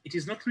that it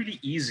is not really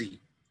easy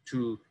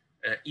to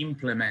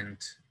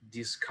implement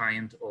this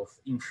kind of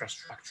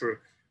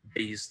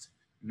infrastructure-based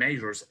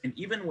measures. And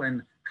even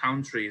when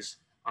countries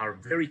are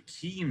very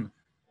keen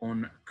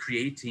on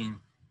creating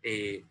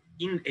a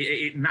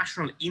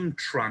national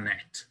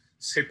intranet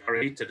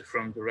separated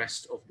from the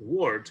rest of the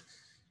world,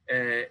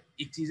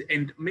 it is,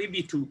 and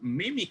maybe to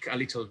mimic a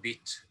little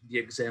bit the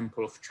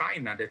example of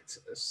China, that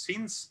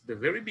since the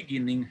very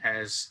beginning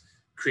has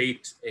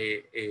created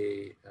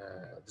the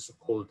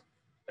so-called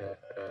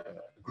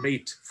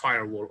Great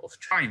Firewall of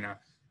China,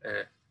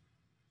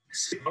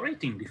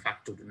 separating de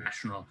facto the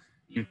national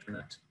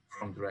internet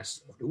from the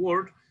rest of the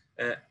world.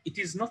 It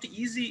is not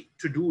easy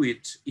to do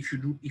it if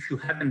you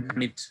haven't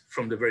done it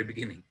from the very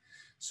beginning.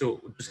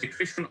 So the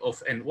situation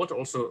of, and what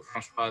also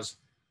Françoise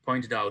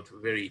pointed out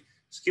very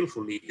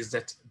skillfully, is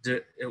that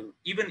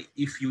even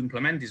if you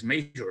implement these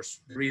measures,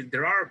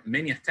 there are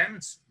many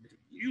attempts that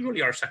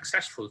usually are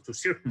successful to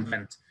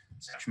circumvent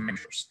such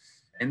measures.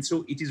 And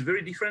so it is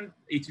very different.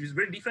 It is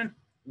very different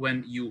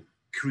when you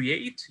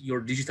create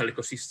your digital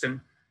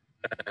ecosystem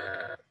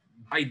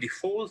by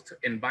default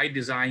and by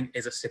design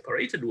as a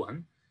separated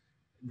one,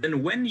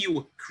 then when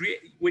you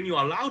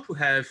allow to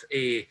have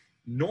an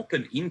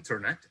open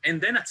internet and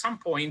then at some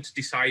point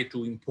decide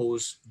to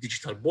impose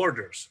digital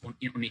borders on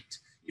it,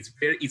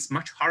 it's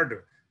much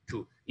harder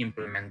to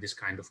implement this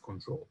kind of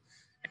control.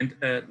 And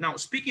now,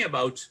 speaking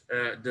about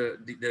the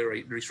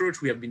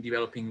research we have been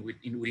developing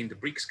within the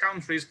BRICS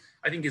countries,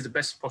 I think is the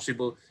best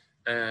possible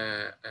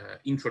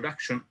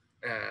introduction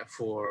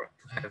to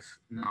have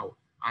now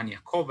Anja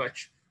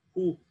Kovacs,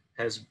 who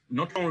has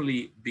not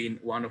only been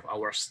one of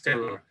our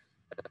stellar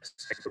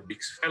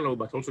CyberBRICS fellow,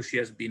 but also she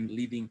has been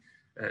leading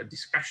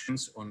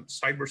discussions on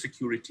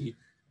cybersecurity,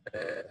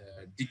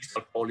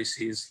 digital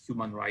policies,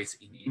 human rights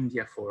in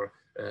India for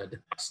the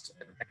past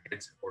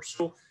decade or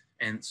so.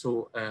 And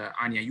so,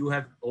 Anja, you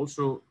have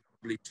also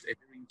published a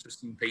very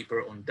interesting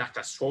paper on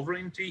data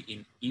sovereignty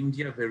in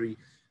India very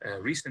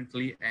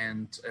recently,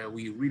 and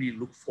we really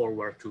look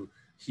forward to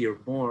hear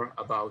more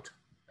about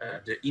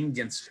the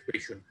Indian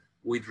situation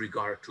with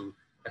regard to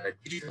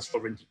digital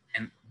sovereignty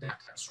and data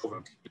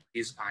sovereignty.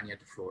 Please, Anja,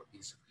 the floor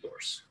is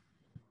yours.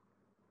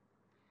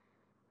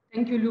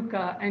 Thank you,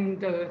 Luca.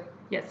 And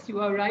yes, you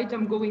are right.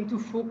 I'm going to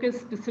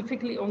focus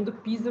specifically on the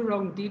piece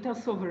around data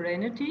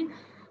sovereignty,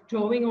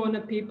 drawing on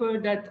a paper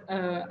that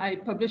I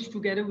published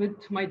together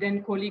with my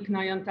then colleague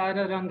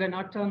Nayantara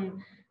Ranganathan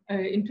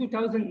in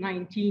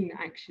 2019,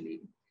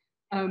 actually.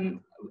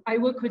 I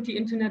work with the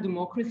Internet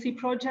Democracy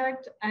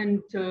Project,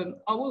 and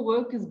our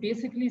work is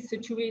basically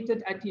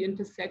situated at the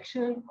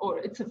intersection, or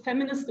it's a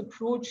feminist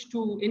approach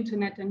to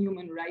internet and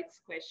human rights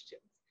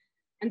questions.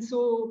 And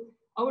so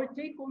our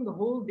take on the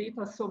whole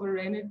data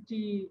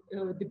sovereignty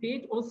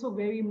debate also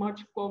very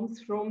much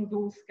comes from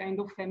those kind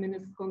of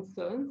feminist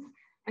concerns,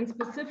 and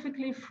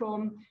specifically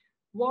from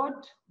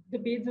what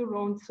debates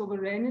around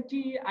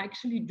sovereignty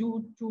actually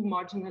do to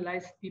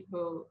marginalized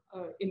people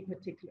in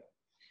particular.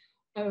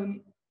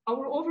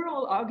 Our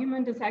overall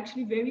argument is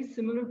actually very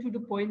similar to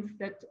the points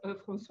that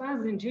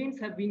Françoise and James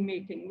have been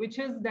making, which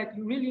is that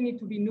you really need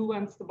to be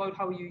nuanced about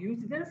how you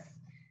use this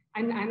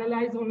and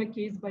analyze on a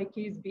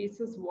case-by-case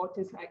basis what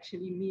this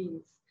actually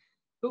means.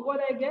 But what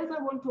I guess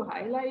I want to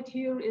highlight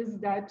here is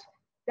that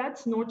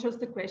that's not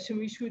just a question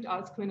we should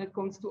ask when it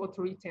comes to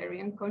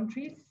authoritarian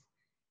countries.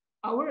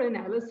 Our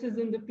analysis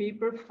in the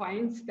paper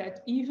finds that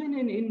even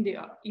in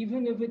India,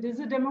 even if it is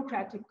a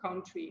democratic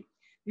country,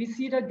 we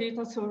see that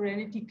data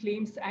sovereignty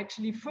claims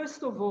actually,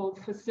 first of all,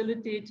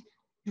 facilitate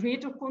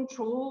greater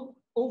control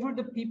over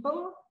the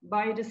people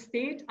by the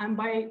state and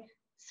by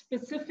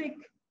specific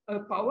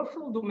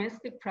powerful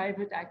domestic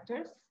private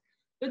actors.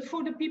 But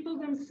for the people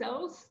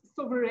themselves,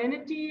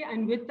 sovereignty,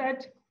 and with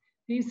that,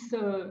 these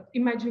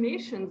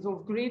imaginations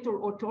of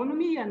greater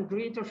autonomy and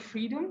greater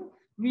freedom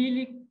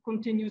really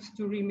continues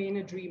to remain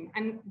a dream.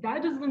 And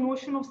that is the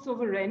notion of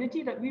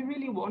sovereignty that we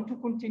really want to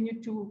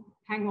continue to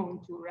hang on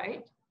to,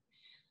 right?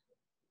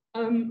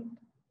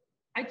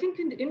 I think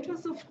in the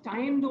interest of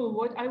time, though,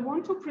 what I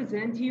want to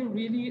present here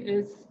really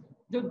is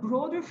the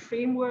broader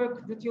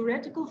framework, the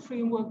theoretical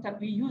framework that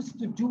we use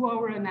to do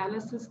our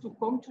analysis to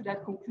come to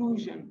that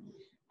conclusion.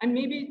 And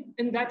maybe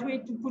in that way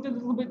to put a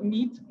little bit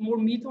more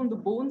meat on the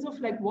bones of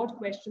like, what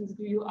questions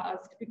do you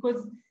ask?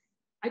 Because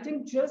I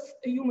think just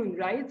a human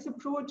rights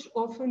approach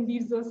often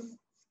leaves us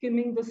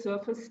skimming the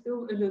surface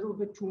still a little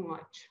bit too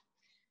much.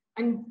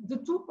 And the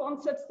two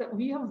concepts that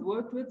we have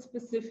worked with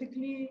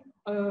specifically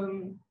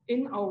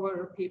in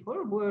our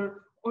paper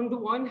were, on the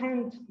one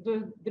hand,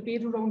 the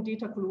debate around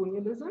data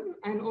colonialism,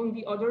 and on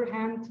the other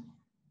hand,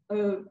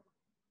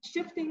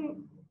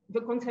 shifting the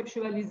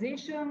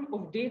conceptualization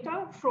of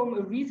data from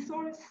a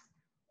resource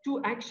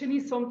to actually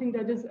something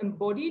that is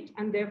embodied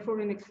and therefore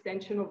an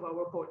extension of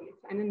our bodies.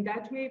 And in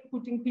that way,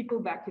 putting people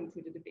back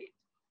into the debate.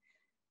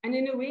 And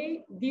in a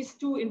way, these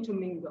two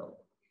intermingle.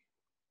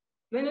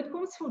 When it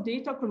comes for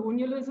data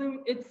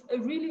colonialism, it's a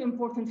really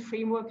important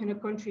framework in a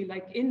country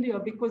like India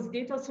because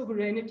data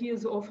sovereignty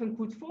is often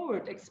put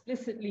forward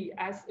explicitly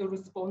as a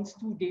response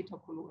to data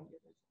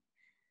colonialism.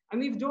 And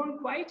we've drawn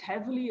quite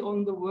heavily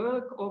on the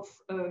work of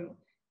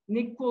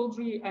Nick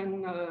Poldry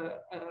and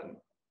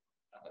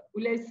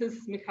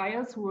Ulises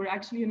Michajas, who were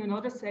actually in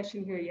another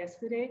session here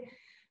yesterday,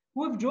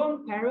 who have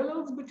drawn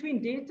parallels between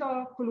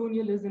data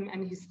colonialism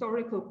and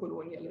historical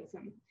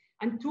colonialism.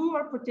 And two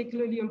are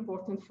particularly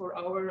important for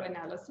our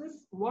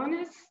analysis. One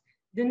is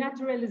the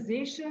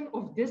naturalization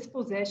of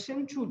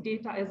dispossession through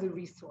data as a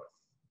resource.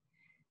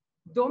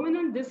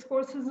 Dominant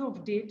discourses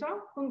of data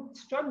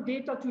construct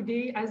data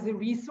today as a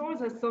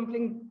resource, as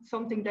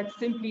something that's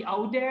simply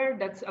out there,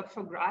 that's up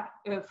for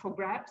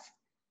grabs.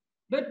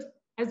 But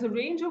as a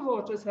range of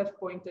authors have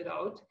pointed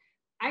out,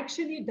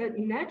 actually that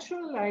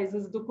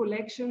naturalizes the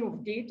collection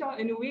of data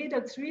in a way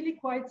that's really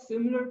quite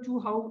similar to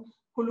how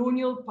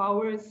colonial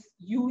powers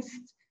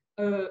used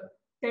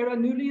terra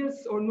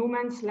nullius or no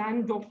man's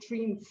land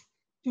doctrines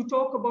to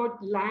talk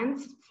about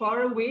lands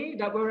far away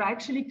that were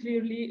actually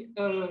clearly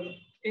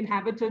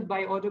inhabited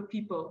by other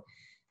people.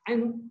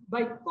 And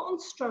by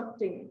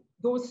constructing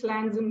those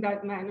lands in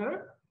that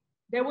manner,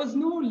 there was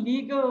no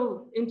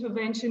legal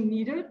intervention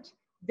needed.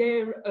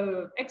 Their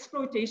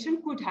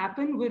exploitation could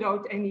happen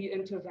without any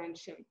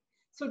intervention.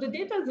 So the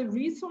data as a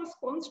resource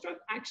construct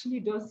actually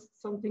does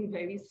something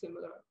very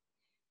similar.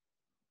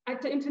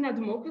 At the Internet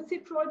Democracy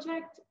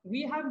Project,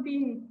 we have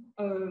been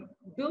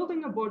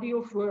building a body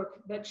of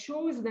work that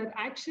shows that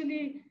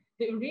actually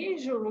the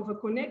erasure of a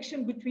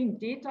connection between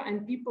data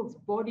and people's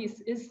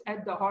bodies is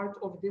at the heart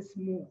of this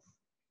move.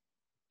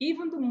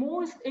 Even the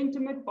most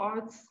intimate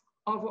parts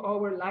of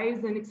our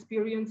lives and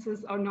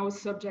experiences are now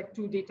subject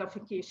to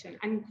datafication.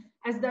 And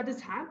as that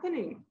is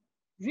happening,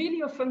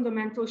 really a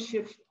fundamental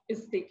shift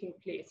is taking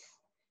place.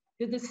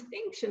 The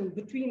distinction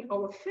between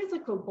our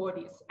physical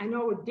bodies and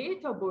our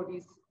data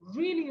bodies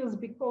really is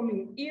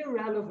becoming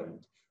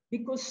irrelevant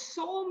because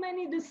so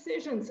many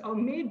decisions are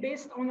made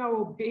based on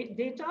our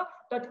data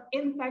that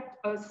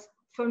impact us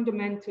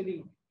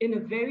fundamentally in a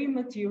very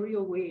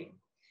material way.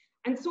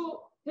 And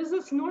so this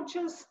is not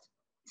just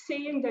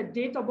saying that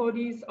data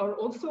bodies are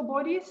also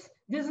bodies.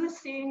 This is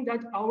saying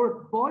that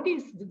our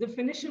bodies, the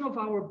definition of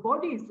our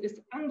bodies is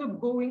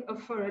undergoing a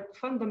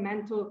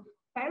fundamental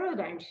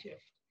paradigm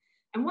shift.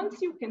 And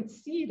once you can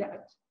see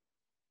that,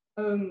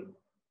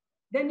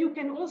 then you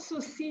can also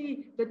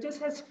see that this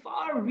has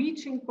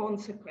far-reaching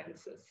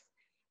consequences.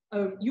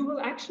 You will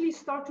actually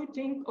start to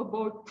think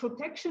about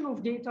protection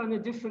of data in a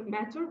different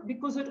matter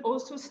because it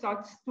also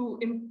starts to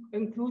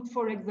include,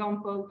 for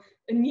example,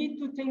 a need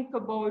to think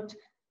about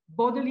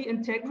bodily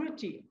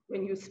integrity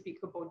when you speak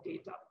about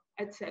data,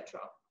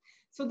 etc.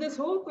 So this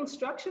whole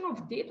construction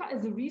of data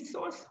as a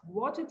resource,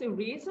 what it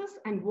erases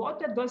and what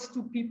that does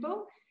to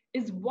people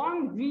is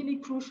one really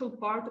crucial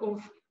part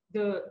of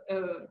the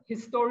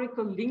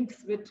historical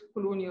links with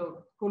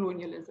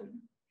colonialism.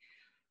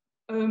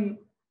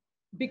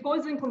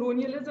 Because in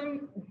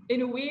colonialism,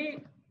 in a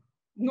way,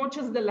 not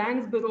just the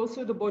lands, but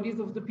also the bodies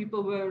of the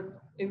people were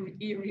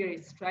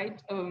erased,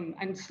 right?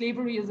 And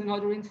slavery is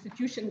another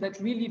institution that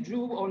really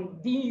drew on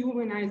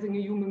dehumanizing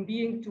a human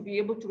being to be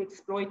able to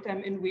exploit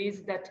them in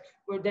ways that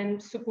were then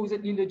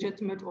supposedly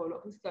legitimate all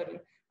of a sudden.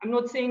 I'm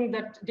not saying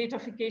that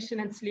datafication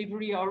and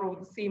slavery are of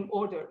the same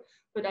order,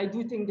 but I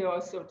do think there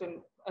are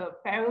certain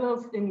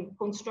parallels in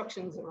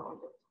constructions around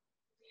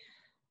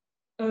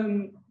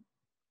it.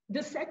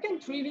 The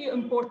second really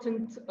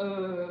important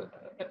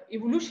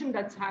evolution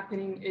that's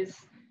happening is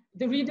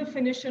the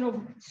redefinition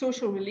of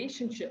social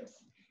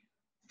relationships.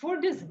 For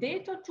this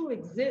data to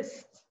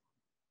exist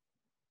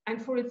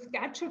and for its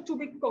capture to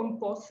become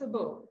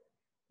possible,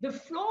 the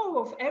flow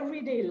of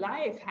everyday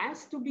life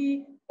has to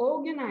be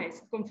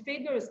organized,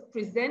 configured,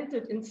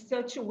 presented in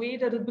such a way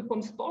that it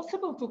becomes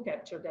possible to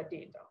capture that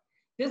data.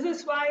 This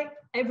is why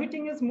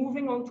everything is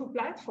moving onto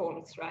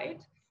platforms,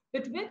 right?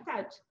 But with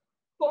that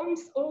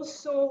comes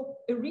also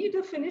a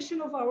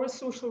redefinition of our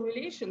social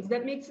relations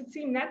that makes it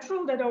seem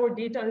natural that our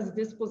data is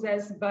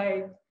dispossessed by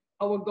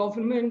our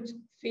government,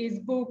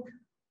 Facebook,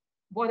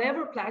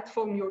 whatever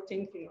platform you're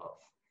thinking of.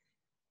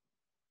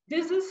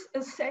 This is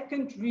a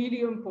second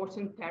really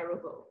important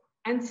parable.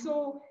 And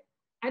so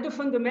at a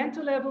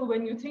fundamental level,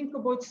 when you think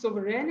about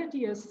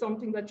sovereignty as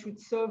something that should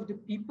serve the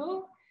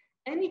people,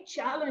 any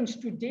challenge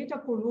to data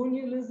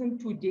colonialism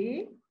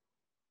today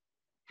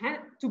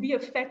to be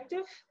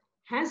effective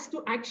has to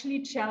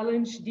actually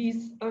challenge these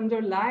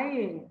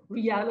underlying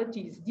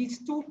realities,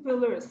 these two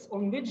pillars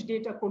on which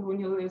data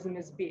colonialism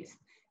is based.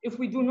 If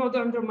we do not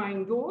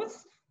undermine those,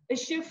 a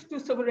shift to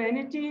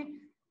sovereignty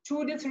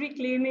through this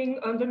reclaiming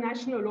under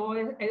national law,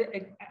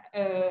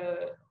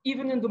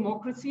 even in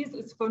democracies,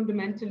 is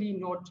fundamentally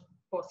not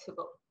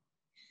possible.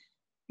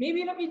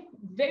 Maybe let me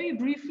very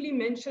briefly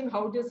mention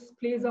how this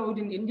plays out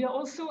in India.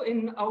 Also in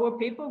our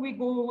paper, we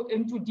go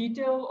into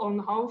detail on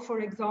how, for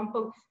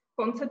example,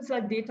 concepts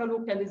like data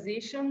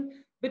localization,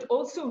 but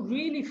also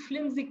really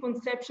flimsy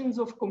conceptions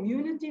of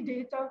community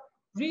data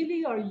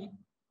really are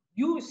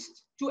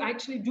used to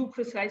actually do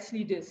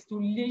precisely this, to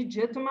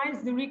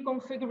legitimize the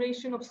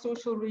reconfiguration of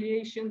social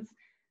relations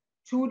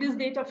through this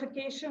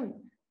datafication,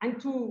 and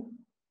to,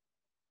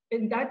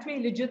 in that way,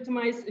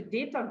 legitimize a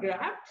data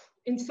grab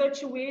in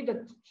such a way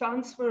that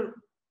transfer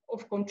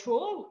of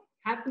control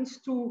happens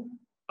to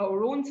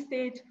our own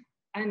state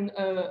and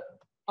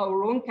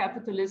our own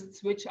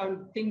capitalists, which I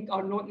think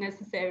are not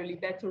necessarily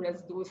better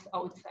as those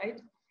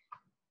outside.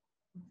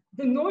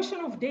 The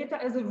notion of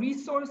data as a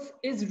resource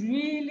is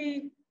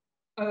really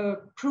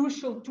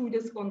crucial to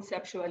this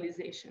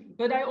conceptualization.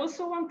 But I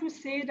also want to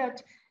say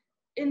that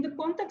in the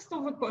context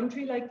of a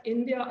country like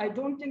India, I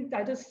don't think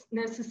that is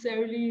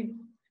necessarily,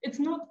 it's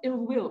not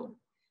ill will.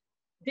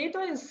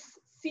 Data is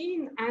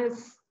seen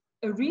as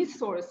a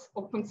resource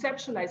or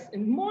conceptualized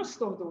in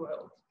most of the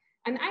world.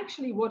 And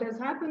actually what has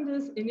happened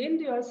is in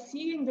India,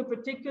 seeing the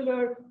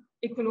particular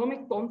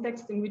economic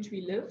context in which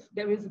we live,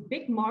 there is a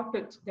big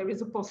market, there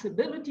is a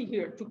possibility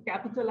here to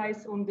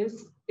capitalize on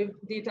this if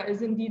data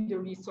is indeed a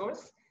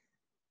resource.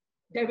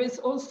 There is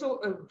also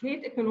a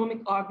great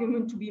economic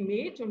argument to be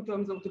made in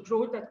terms of the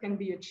growth that can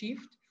be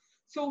achieved.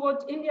 So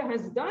what India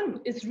has done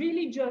is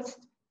really just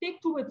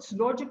take to its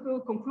logical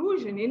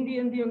conclusion in the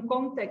Indian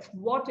context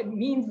what it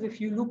means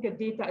if you look at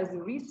data as a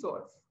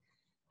resource.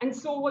 And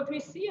so what we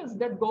see is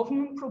that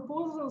government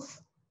proposals,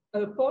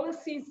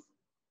 policies,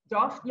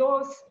 draft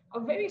laws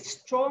are very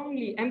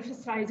strongly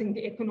emphasizing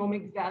the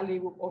economic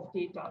value of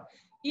data,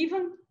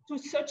 even to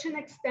such an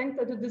extent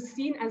that it is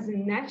seen as a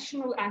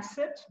national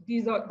asset.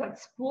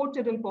 That's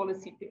quoted in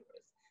policy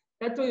papers,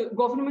 that the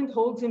government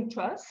holds in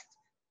trust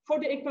for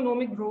the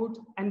economic growth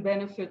and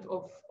benefit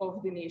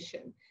of the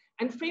nation.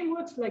 And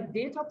frameworks like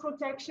data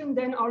protection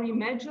then are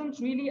imagined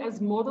really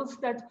as models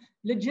that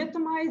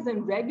legitimize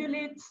and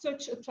regulate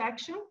such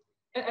extraction,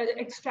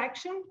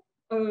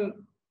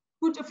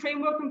 put a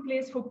framework in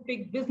place for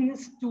big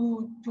business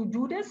to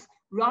do this,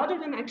 rather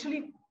than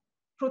actually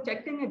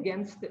protecting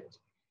against it.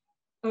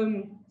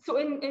 So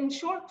in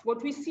short,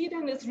 what we see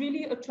then is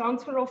really a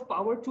transfer of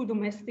power to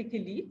domestic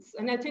elites.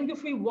 And I think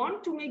if we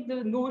want to make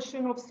the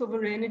notion of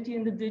sovereignty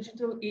in the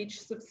digital age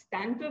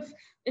substantive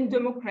in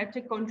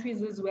democratic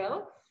countries as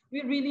well,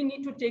 we really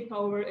need to take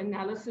our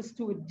analysis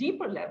to a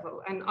deeper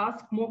level and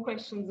ask more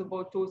questions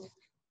about those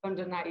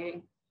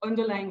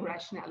underlying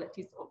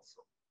rationalities also.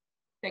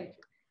 Thank you.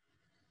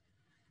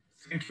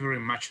 Thank you very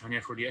much,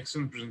 Anja, for the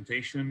excellent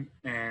presentation.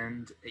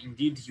 And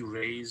indeed, you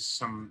raise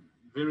some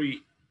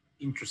very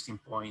interesting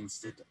points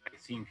that I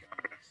think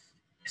are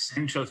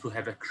essential to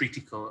have a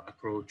critical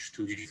approach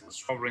to digital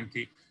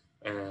sovereignty.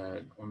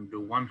 On the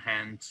one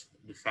hand,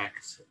 the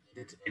fact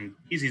that, and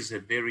this is a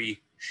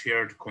very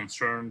shared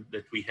concern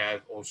that we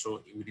have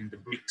also within the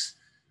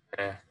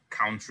BRICS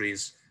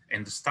countries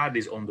and the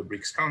studies on the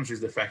BRICS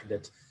countries, the fact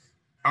that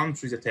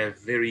countries that have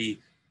very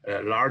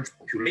large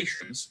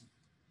populations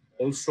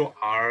also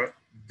are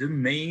the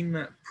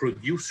main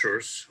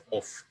producers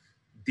of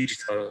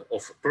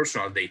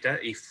personal data,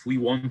 if we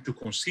want to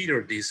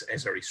consider this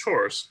as a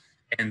resource.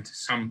 And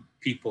some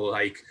people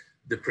like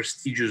the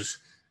prestigious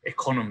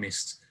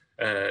Economist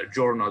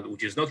journal,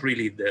 which is not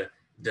really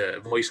the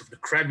voice of the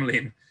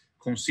Kremlin,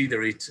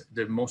 consider it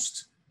the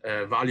most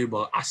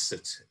valuable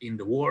asset in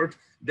the world,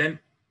 then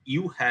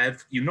you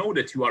know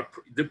that you are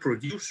the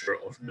producer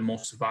of the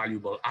most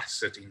valuable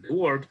asset in the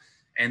world.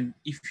 And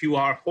if you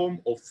are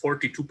home of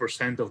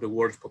 42% of the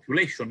world's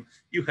population,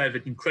 you have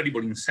an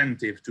incredible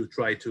incentive to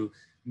try to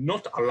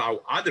not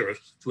allow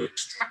others to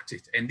extract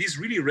it. And this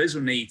really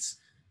resonates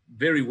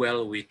very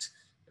well with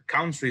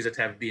countries that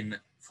have been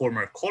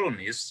former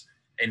colonies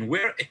and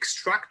where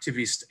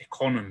extractivist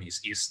economies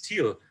is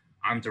still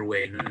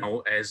underway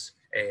now as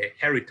a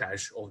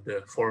heritage of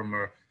the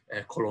former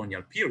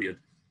colonial period.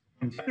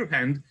 On the other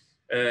hand,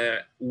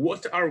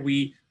 what are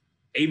we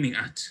aiming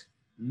at?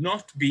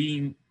 Not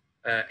being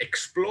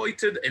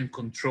exploited and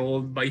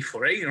controlled by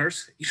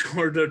foreigners in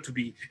order to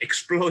be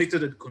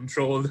exploited and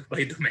controlled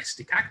by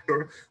domestic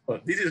actor.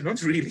 Well, this is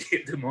not really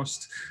the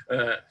most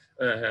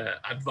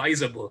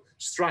advisable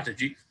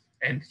strategy.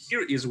 And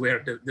here is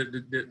where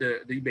the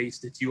debates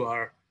that you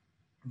are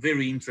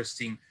very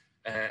interestingly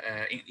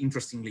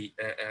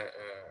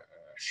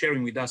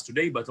sharing with us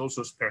today, but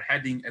also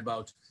spearheading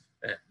about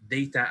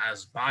data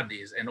as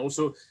bodies, and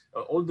also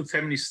all the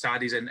feminist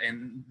studies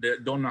and the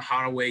Donna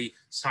Haraway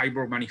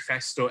Cyber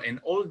Manifesto and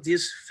all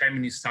these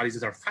feminist studies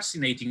that are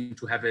fascinating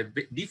to have a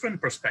different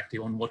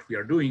perspective on what we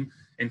are doing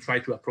and try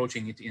to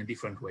approaching it in a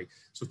different way.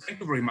 So thank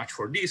you very much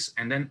for this.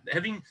 And then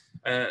having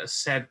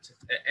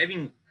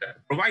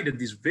provided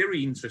this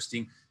very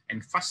interesting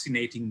and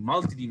fascinating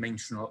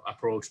multidimensional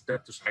approach to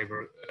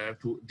cyber,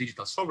 to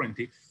digital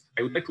sovereignty,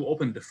 I would like to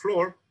open the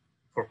floor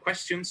for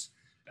questions.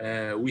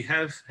 We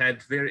have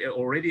had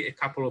already a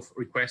couple of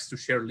requests to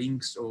share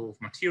links of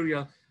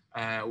material.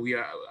 We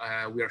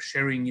are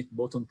sharing it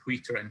both on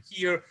Twitter and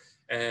here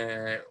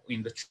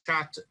in the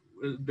chat.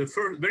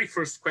 The very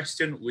first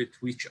question with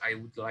which I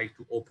would like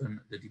to open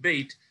the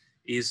debate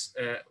is,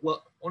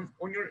 well,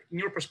 in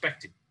your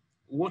perspective,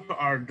 what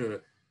are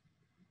the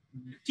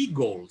key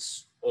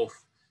goals of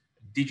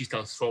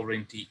digital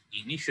sovereignty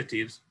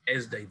initiatives,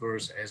 as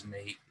diverse as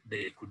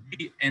they could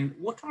be, and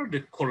what are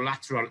the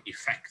collateral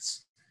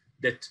effects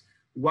that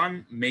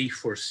one may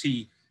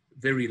foresee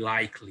very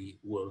likely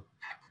will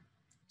happen?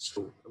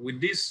 So with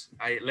this,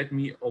 let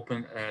me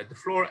open the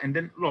floor, and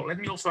then let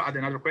me also add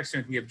another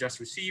question that we have just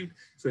received,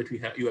 so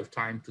that you have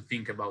time to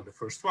think about the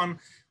first one,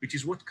 which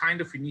is what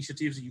kind of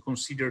initiatives you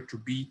consider to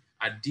be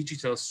a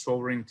digital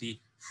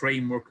sovereignty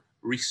framework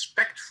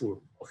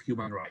respectful of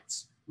human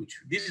rights, which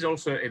this is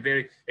also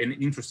an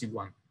interesting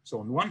one. So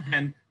on one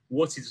hand,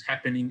 what is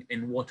happening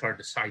and what are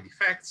the side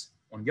effects?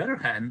 On the other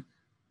hand,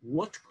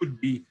 what could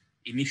be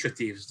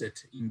initiatives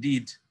that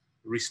indeed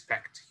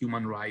respect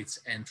human rights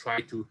and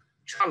try to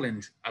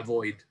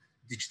avoid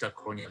digital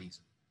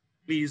colonialism?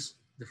 Please,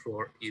 the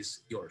floor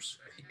is yours.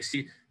 I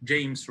see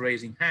James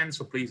raising hands,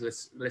 so please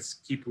let's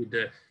keep with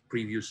the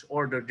previous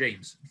order.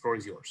 James, the floor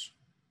is yours.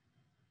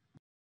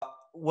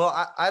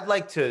 Well, I'd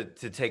like to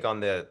take on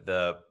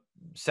the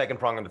second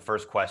prong of the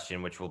first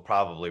question, which will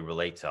probably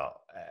relate to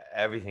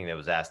everything that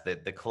was asked,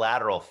 the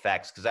collateral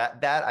effects, because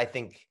that I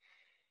think,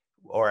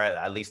 or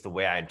at least the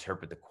way I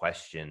interpret the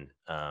question,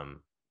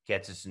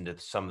 gets us into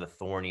some of the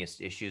thorniest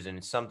issues. And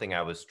it's something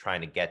I was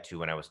trying to get to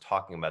when I was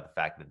talking about the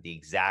fact that the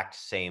exact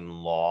same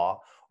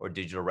law or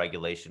digital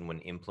regulation, when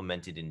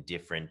implemented in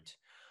different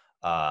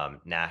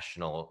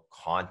national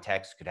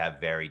contexts, could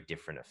have very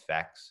different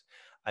effects.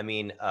 I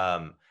mean,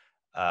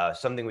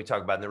 something we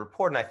talk about in the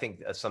report, and I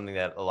think something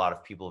that a lot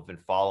of people have been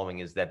following,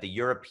 is that the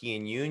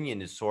European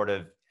Union is sort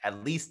of,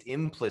 at least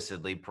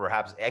implicitly,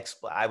 perhaps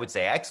I would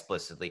say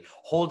explicitly,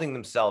 holding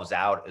themselves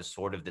out as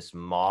sort of this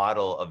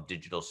model of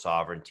digital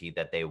sovereignty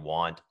that they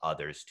want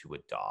others to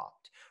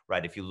adopt,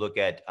 right? If you look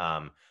at,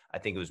 I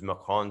think it was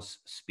Macron's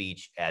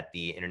speech at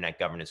the Internet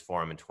Governance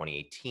Forum in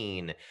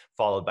 2018,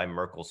 followed by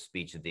Merkel's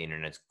speech at the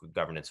Internet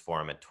Governance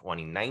Forum in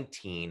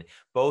 2019.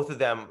 Both of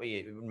them,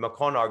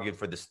 Macron argued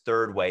for this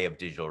third way of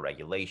digital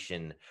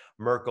regulation.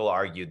 Merkel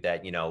argued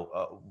that,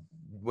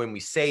 when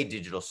we say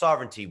digital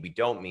sovereignty, we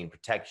don't mean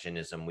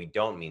protectionism, we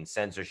don't mean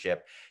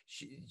censorship.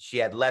 She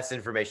had less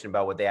information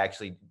about what they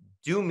actually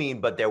do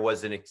mean, but there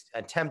was an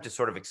attempt to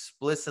sort of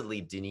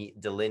explicitly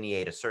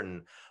delineate a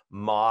certain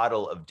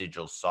model of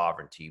digital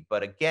sovereignty.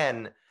 But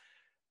again,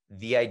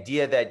 the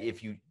idea that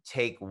if you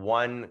take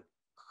one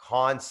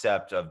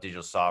concept of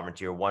digital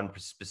sovereignty or one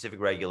specific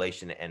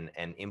regulation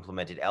and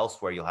implement it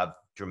elsewhere, you'll have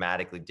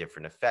dramatically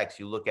different effects.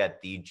 You look at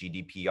the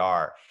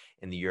GDPR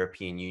in the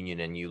European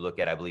Union, and you look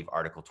at, I believe,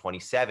 Article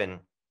 27,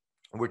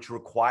 which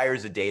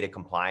requires a data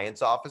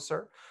compliance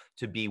officer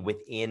to be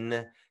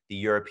within the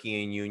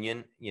European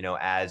Union,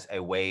 as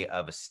a way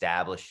of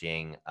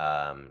establishing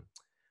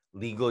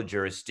legal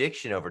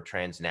jurisdiction over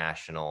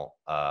transnational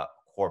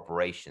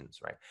corporations,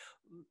 right?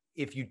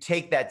 If you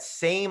take that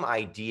same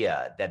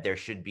idea that there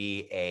should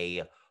be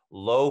a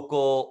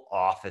local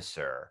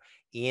officer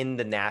in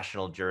the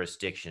national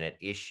jurisdiction at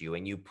issue,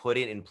 and you put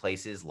it in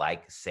places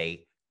like,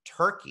 say,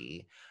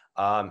 Turkey,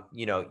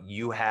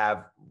 you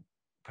have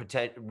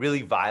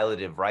really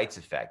violative rights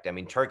effect. I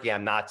mean, Turkey,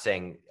 I'm not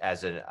saying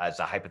as a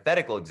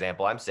hypothetical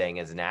example, I'm saying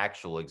as an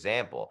actual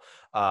example.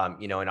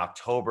 In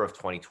October of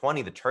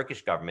 2020, the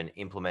Turkish government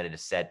implemented a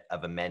set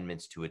of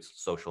amendments to its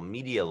social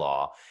media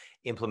law,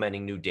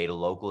 implementing new data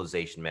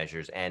localization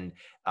measures and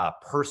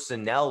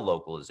personnel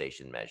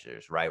localization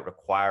measures, right?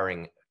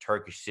 Requiring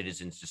Turkish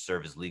citizens to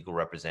serve as legal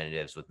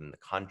representatives within the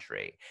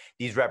country.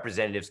 These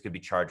representatives could be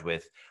charged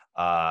with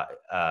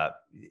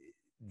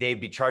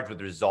they'd be charged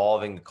with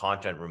resolving the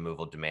content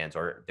removal demands,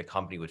 or the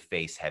company would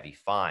face heavy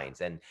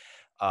fines. And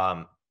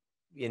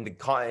in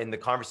the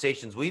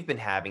conversations we've been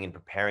having in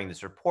preparing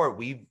this report,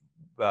 we've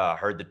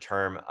heard the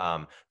term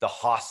the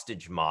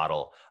hostage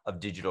model of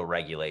digital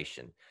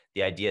regulation.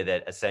 the idea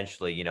that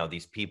essentially, you know,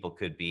 these people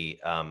could be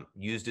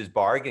used as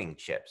bargaining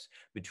chips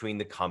between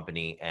the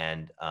company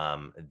and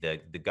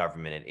the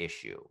government at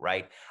issue,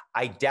 right?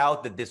 I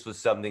doubt that this was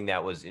something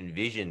that was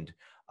envisioned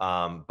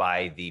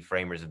by the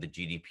framers of the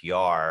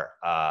GDPR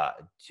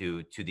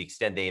to the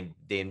extent they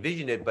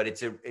envisioned it, but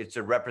it's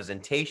a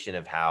representation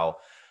of how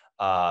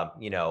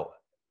you know,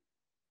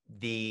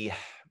 the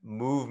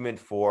movement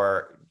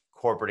for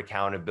corporate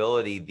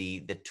accountability,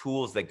 the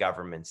tools that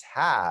governments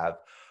have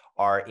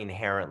are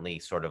inherently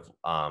sort of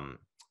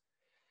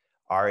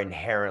are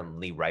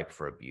inherently ripe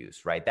for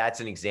abuse, right? That's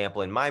an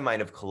example in my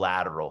mind of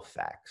collateral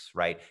effects,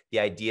 right? The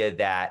idea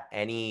that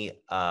any,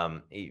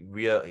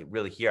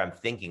 really here I'm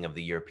thinking of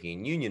the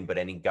European Union, but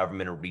any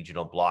government or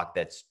regional bloc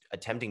that's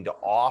attempting to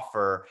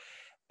offer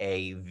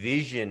a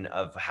vision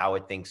of how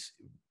it thinks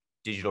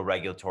digital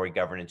regulatory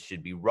governance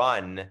should be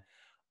run,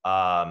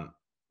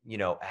 you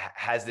know,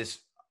 has this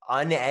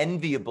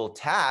unenviable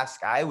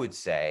task, I would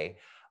say,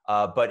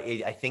 but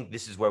I think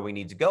this is where we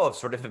need to go, of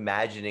sort of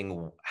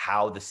imagining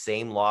how the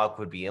same law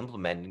could be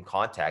implemented in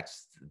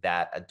contexts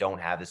that don't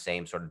have the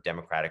same sort of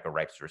democratic or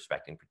rights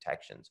respecting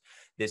protections.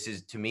 This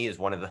is, to me, is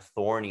one of the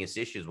thorniest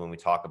issues when we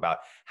talk about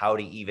how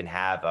to even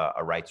have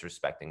a rights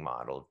respecting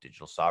model of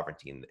digital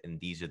sovereignty. And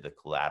these are the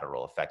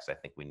collateral effects I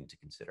think we need to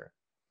consider.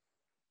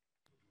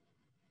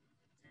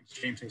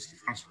 James, I see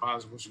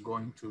Françoise was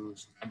going to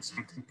add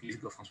something. Please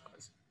go,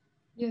 Françoise.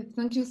 Yeah,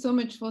 thank you so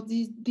much for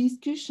this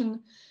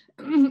discussion.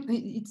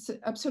 It's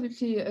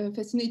absolutely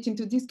fascinating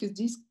to discuss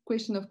this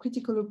question of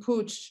critical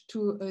approach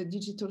to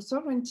digital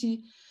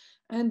sovereignty.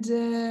 And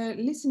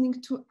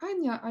listening to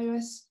Anja, I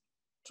was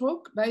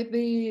struck by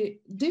the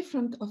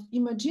different of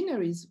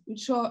imaginaries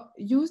which are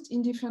used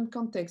in different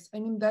contexts. I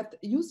mean that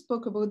you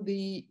spoke about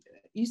the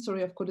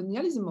history of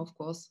colonialism, of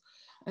course,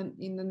 and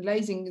in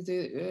analyzing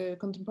the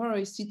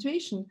contemporary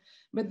situation,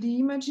 but the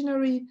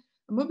imaginary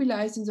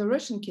mobilized in the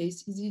Russian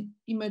case is the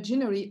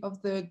imaginary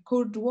of the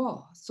Cold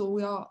War. So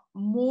we are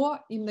more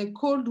in the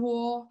Cold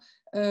War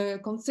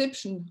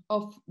conception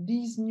of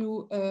this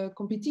new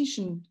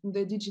competition in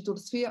the digital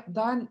sphere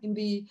than in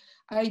the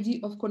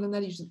idea of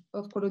colonialism.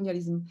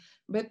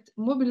 But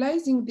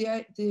mobilizing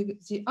the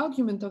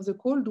argument of the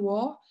Cold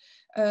War,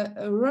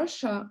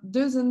 Russia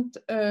doesn't,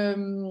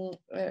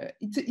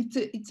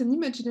 it's an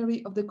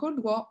imaginary of the Cold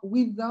War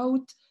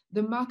without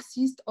the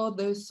Marxist or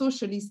the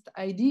socialist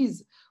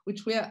ideas,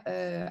 which were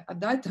at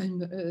that time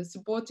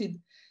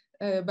supported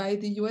by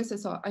the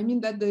USSR. I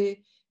mean that the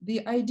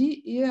idea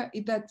here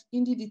is that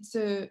indeed it's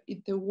a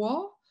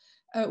war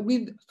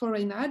with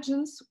foreign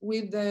agents,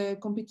 with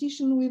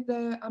competition with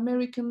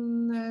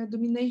American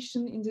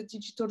domination in the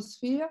digital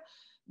sphere,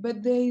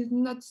 but there is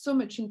not so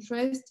much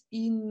interest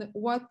in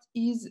what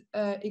is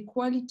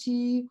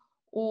equality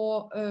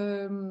or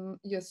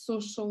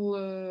social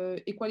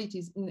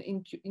equalities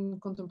in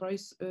contemporary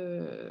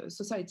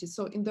societies.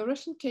 So in the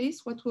Russian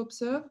case, what we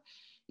observe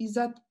is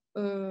that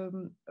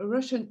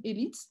Russian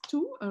elites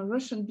too, and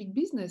Russian big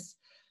business,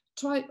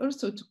 try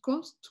also to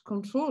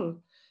control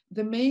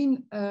the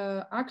main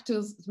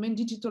actors, the main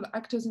digital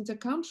actors in the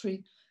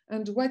country.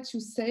 And what you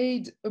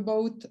said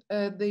about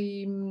the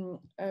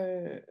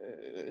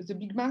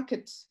big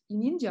market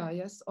in India,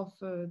 yes, of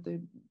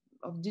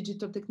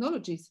digital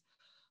technologies,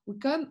 we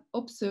can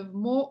observe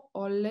more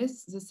or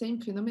less the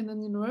same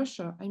phenomenon in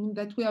Russia. I mean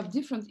that we have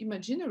different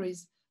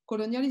imaginaries,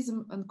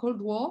 colonialism and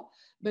Cold War,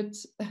 but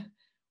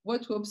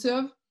what we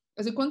observe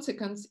as a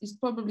consequence is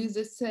probably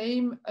the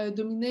same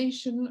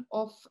domination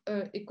of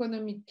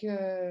economic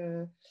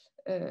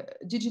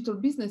digital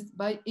business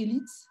by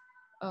elites.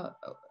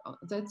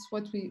 That's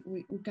what we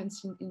can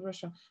see in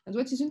Russia. And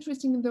what is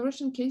interesting in the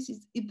Russian case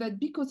is that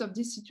because of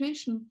this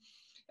situation,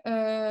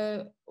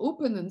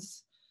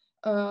 opponents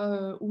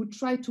who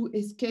try to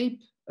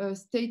escape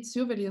state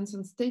surveillance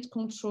and state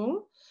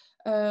control,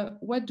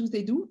 what do?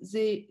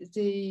 They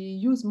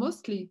use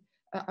mostly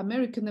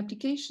American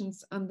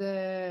applications, and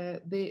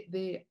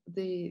they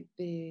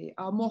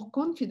are more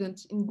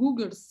confident in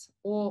Google's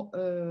or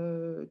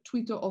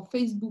Twitter or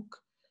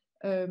Facebook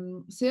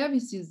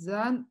services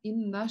than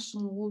in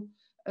national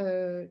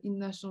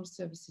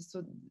services.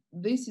 So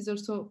this is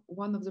also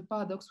one of the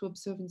paradoxes we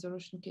observe in the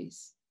Russian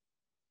case.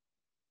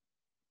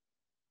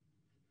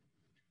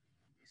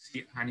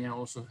 See, Anja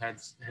also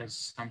has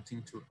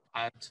something to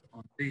add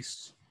on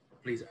this.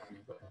 Please,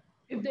 Anja, go ahead.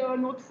 If there are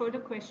not further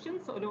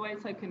questions,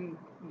 otherwise I can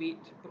wait.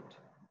 But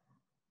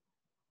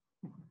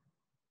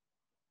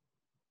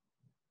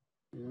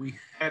we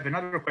have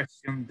another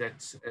question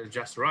that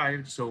just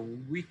arrived. So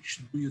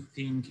which do you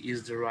think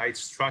is the right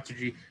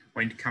strategy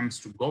when it comes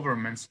to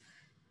governments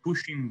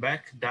pushing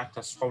back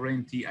data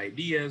sovereignty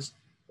ideas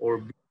or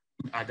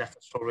building a data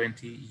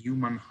sovereignty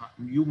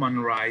human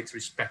rights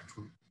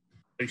respectful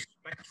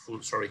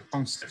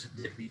concept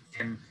that we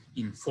can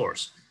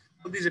enforce?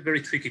 So this is a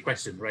very tricky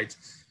question, right?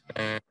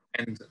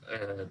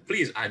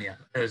 Please, Anja,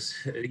 as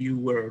you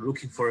were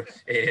looking for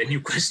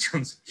new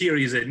questions, here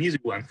is an easy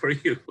one for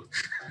you.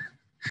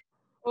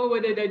 Oh,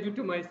 what did I do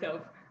to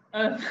myself?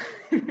 I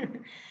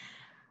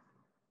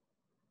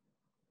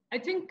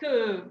think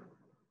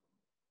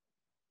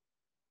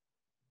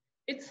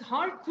it's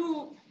hard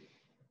to,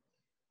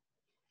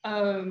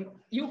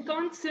 you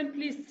can't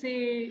simply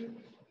say,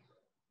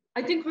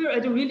 I think we're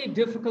at a really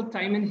difficult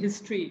time in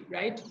history,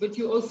 right? But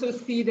you also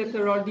see that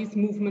there are these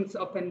movements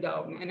up and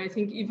down. And I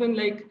think even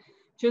like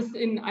just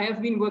in, I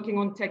have been working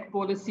on tech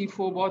policy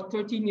for about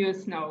 13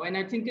 years now. And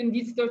I think in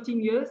these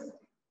 13 years,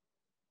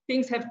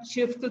 things have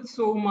shifted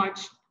so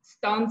much,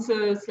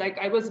 stances. Like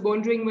I was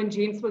wondering when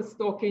James was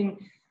talking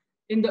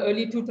in the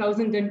early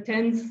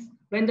 2010s,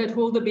 when that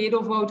whole debate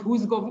about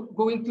who's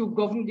going to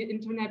govern the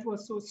internet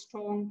was so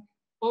strong,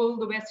 all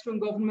the Western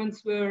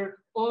governments were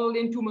all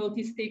into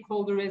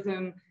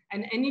multi-stakeholderism,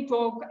 and any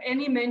talk,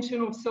 any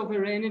mention of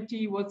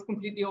sovereignty was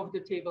completely off the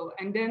table.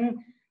 And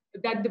then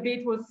that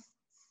debate was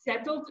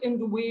settled in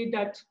the way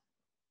that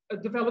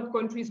developed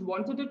countries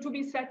wanted it to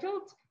be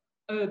settled.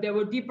 There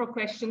were deeper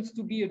questions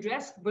to be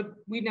addressed, but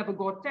we never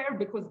got there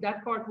because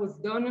that part was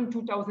done in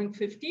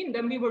 2015.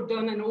 Then we were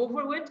done and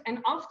over with. And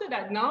after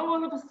that, now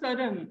all of a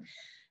sudden,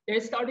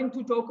 they're starting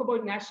to talk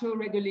about national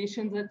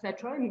regulations,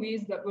 etc., in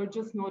ways that were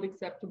just not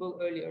acceptable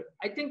earlier.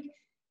 I think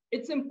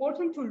it's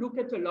important to look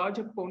at a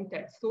larger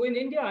context. So in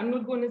India, I'm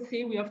not going to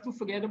say we have to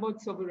forget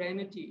about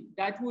sovereignty.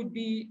 That would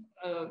be,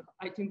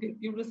 I think, an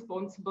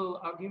irresponsible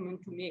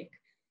argument to make.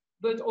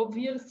 But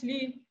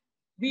obviously,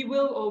 we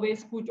will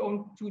always put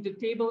onto the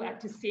table at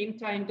the same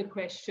time the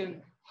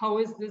question, how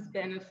is this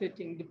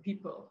benefiting the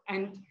people?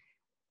 And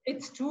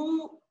it's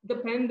true,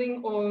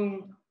 depending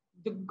on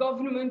the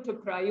government, the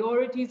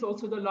priorities,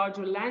 also the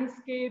larger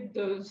landscape,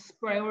 the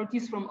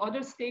priorities from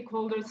other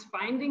stakeholders,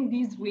 finding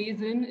these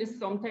ways in is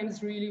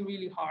sometimes really,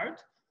 really hard.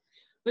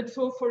 But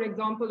so, for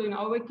example, in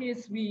our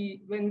case,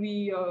 when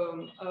we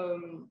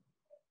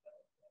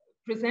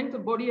present the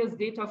body as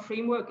data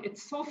framework,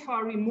 it's so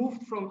far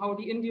removed from how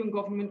the Indian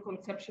government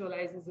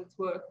conceptualizes its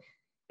work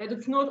that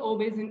it's not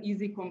always an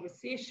easy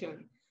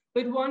conversation.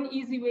 But one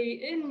easy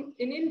way in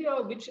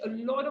India, which a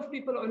lot of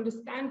people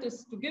understand,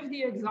 is to give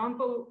the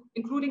example,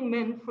 including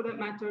men for that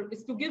matter,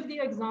 is to give the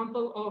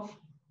example of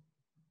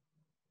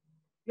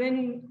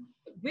when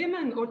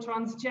women or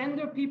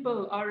transgender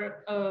people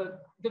are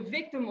the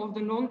victim of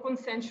the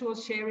non-consensual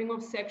sharing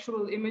of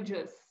sexual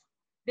images,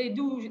 they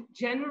do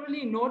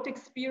generally not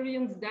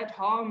experience that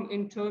harm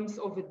in terms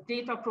of a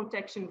data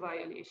protection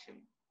violation.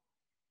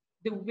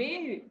 The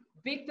way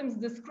victims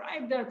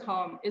describe that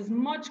harm is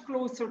much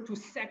closer to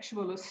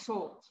sexual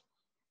assault.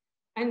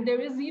 And there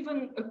is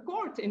even a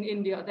court in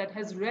India that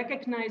has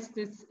recognized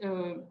this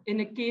in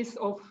a case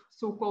of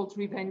so-called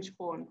revenge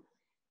porn,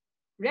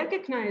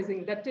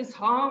 recognizing that this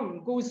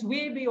harm goes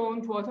way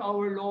beyond what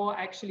our law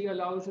actually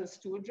allows us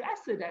to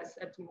address it as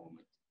at the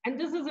moment. And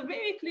this is a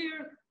very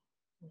clear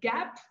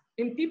gap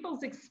in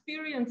people's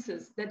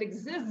experiences that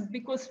exists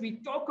because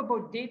we talk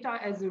about data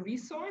as a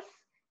resource.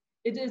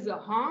 It is a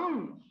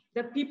harm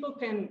that people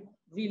can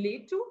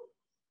relate to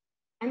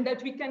and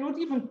that we cannot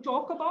even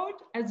talk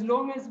about as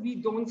long as we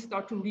don't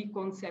start to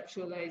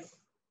reconceptualize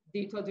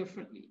data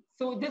differently.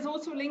 So this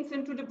also links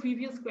into the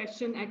previous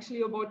question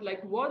actually about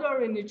like what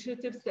are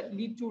initiatives that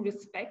lead to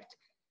respect.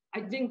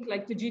 I think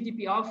like the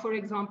GDPR, for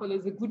example,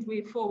 is a good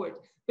way forward,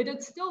 but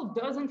it still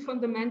doesn't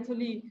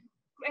fundamentally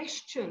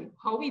question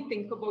how we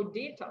think about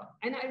data.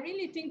 And I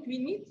really think we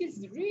need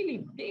these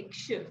really big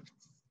shifts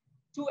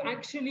to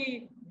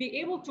actually be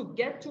able to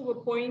get to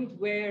a point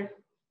where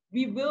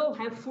we will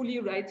have fully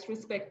rights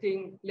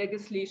respecting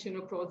legislation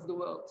across the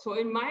world. So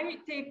in my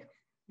take,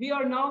 we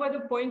are now at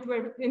a point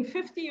where in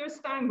 50 years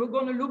time, we're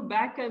going to look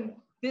back at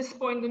this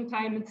point in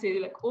time and say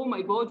like, oh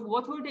my God,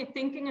 what were they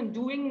thinking and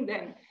doing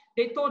then?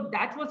 They thought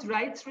that was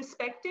rights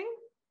respecting?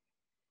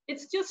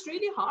 It's just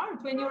really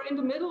hard when you're in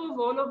the middle of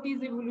all of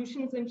these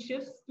evolutions and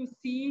shifts to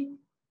see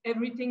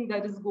everything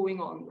that is going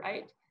on,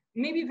 right?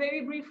 Maybe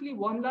very briefly,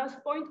 one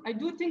last point. I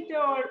do think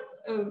there are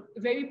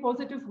very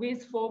positive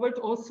ways forward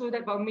also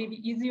that are maybe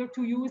easier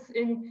to use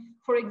in,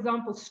 for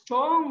example,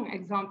 strong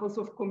examples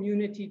of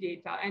community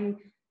data. And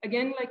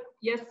again, like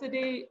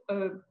yesterday,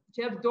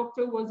 Jeff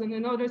Doctor was in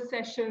another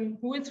session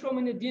who is from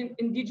an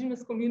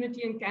indigenous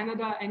community in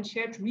Canada and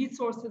shared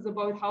resources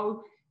about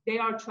how they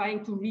are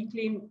trying to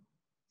reclaim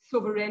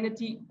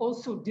sovereignty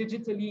also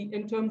digitally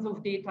in terms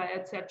of data,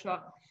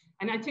 etc.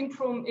 And I think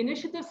from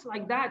initiatives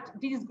like that,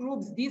 these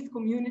groups, these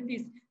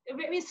communities, they're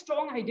very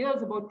strong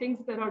ideas about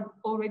things that are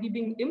already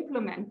being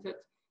implemented,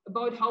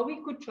 about how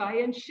we could try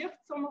and shift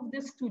some of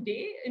this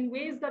today in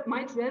ways that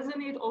might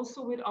resonate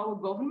also with our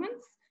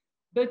governments,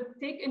 but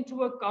take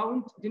into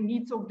account the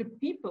needs of the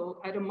people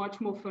at a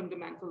much more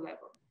fundamental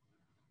level.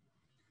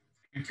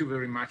 Thank you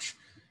very much,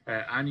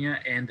 Anja.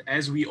 And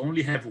as we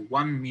only have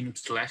 1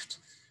 minute left,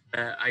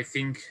 I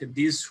think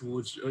this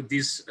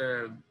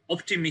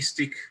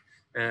optimistic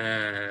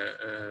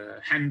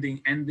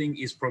ending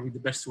is probably the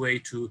best way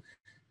to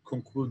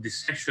conclude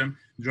this session.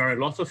 There are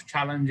a lot of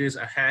challenges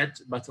ahead,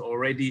 but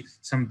already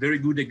some very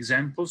good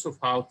examples of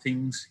how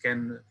things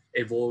can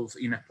evolve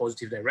in a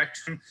positive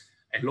direction.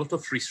 A lot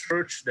of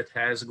research that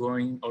has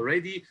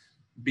already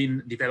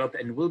been developed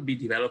and will be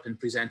developed and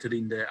presented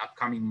in the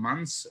upcoming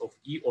months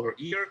or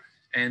year.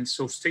 And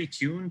so stay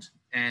tuned.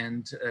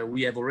 and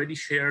we have already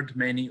shared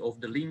many of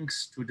the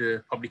links to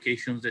the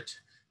publications that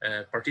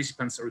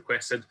participants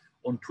requested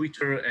on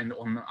Twitter and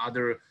on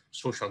other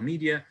social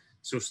media.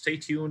 So stay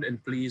tuned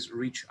and please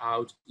reach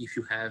out if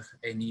you have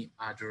any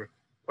other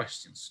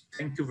questions.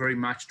 Thank you very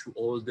much to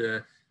all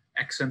the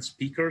excellent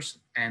speakers,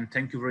 and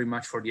thank you very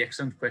much for the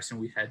excellent question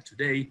we had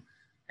today.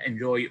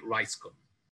 Enjoy RightsCon.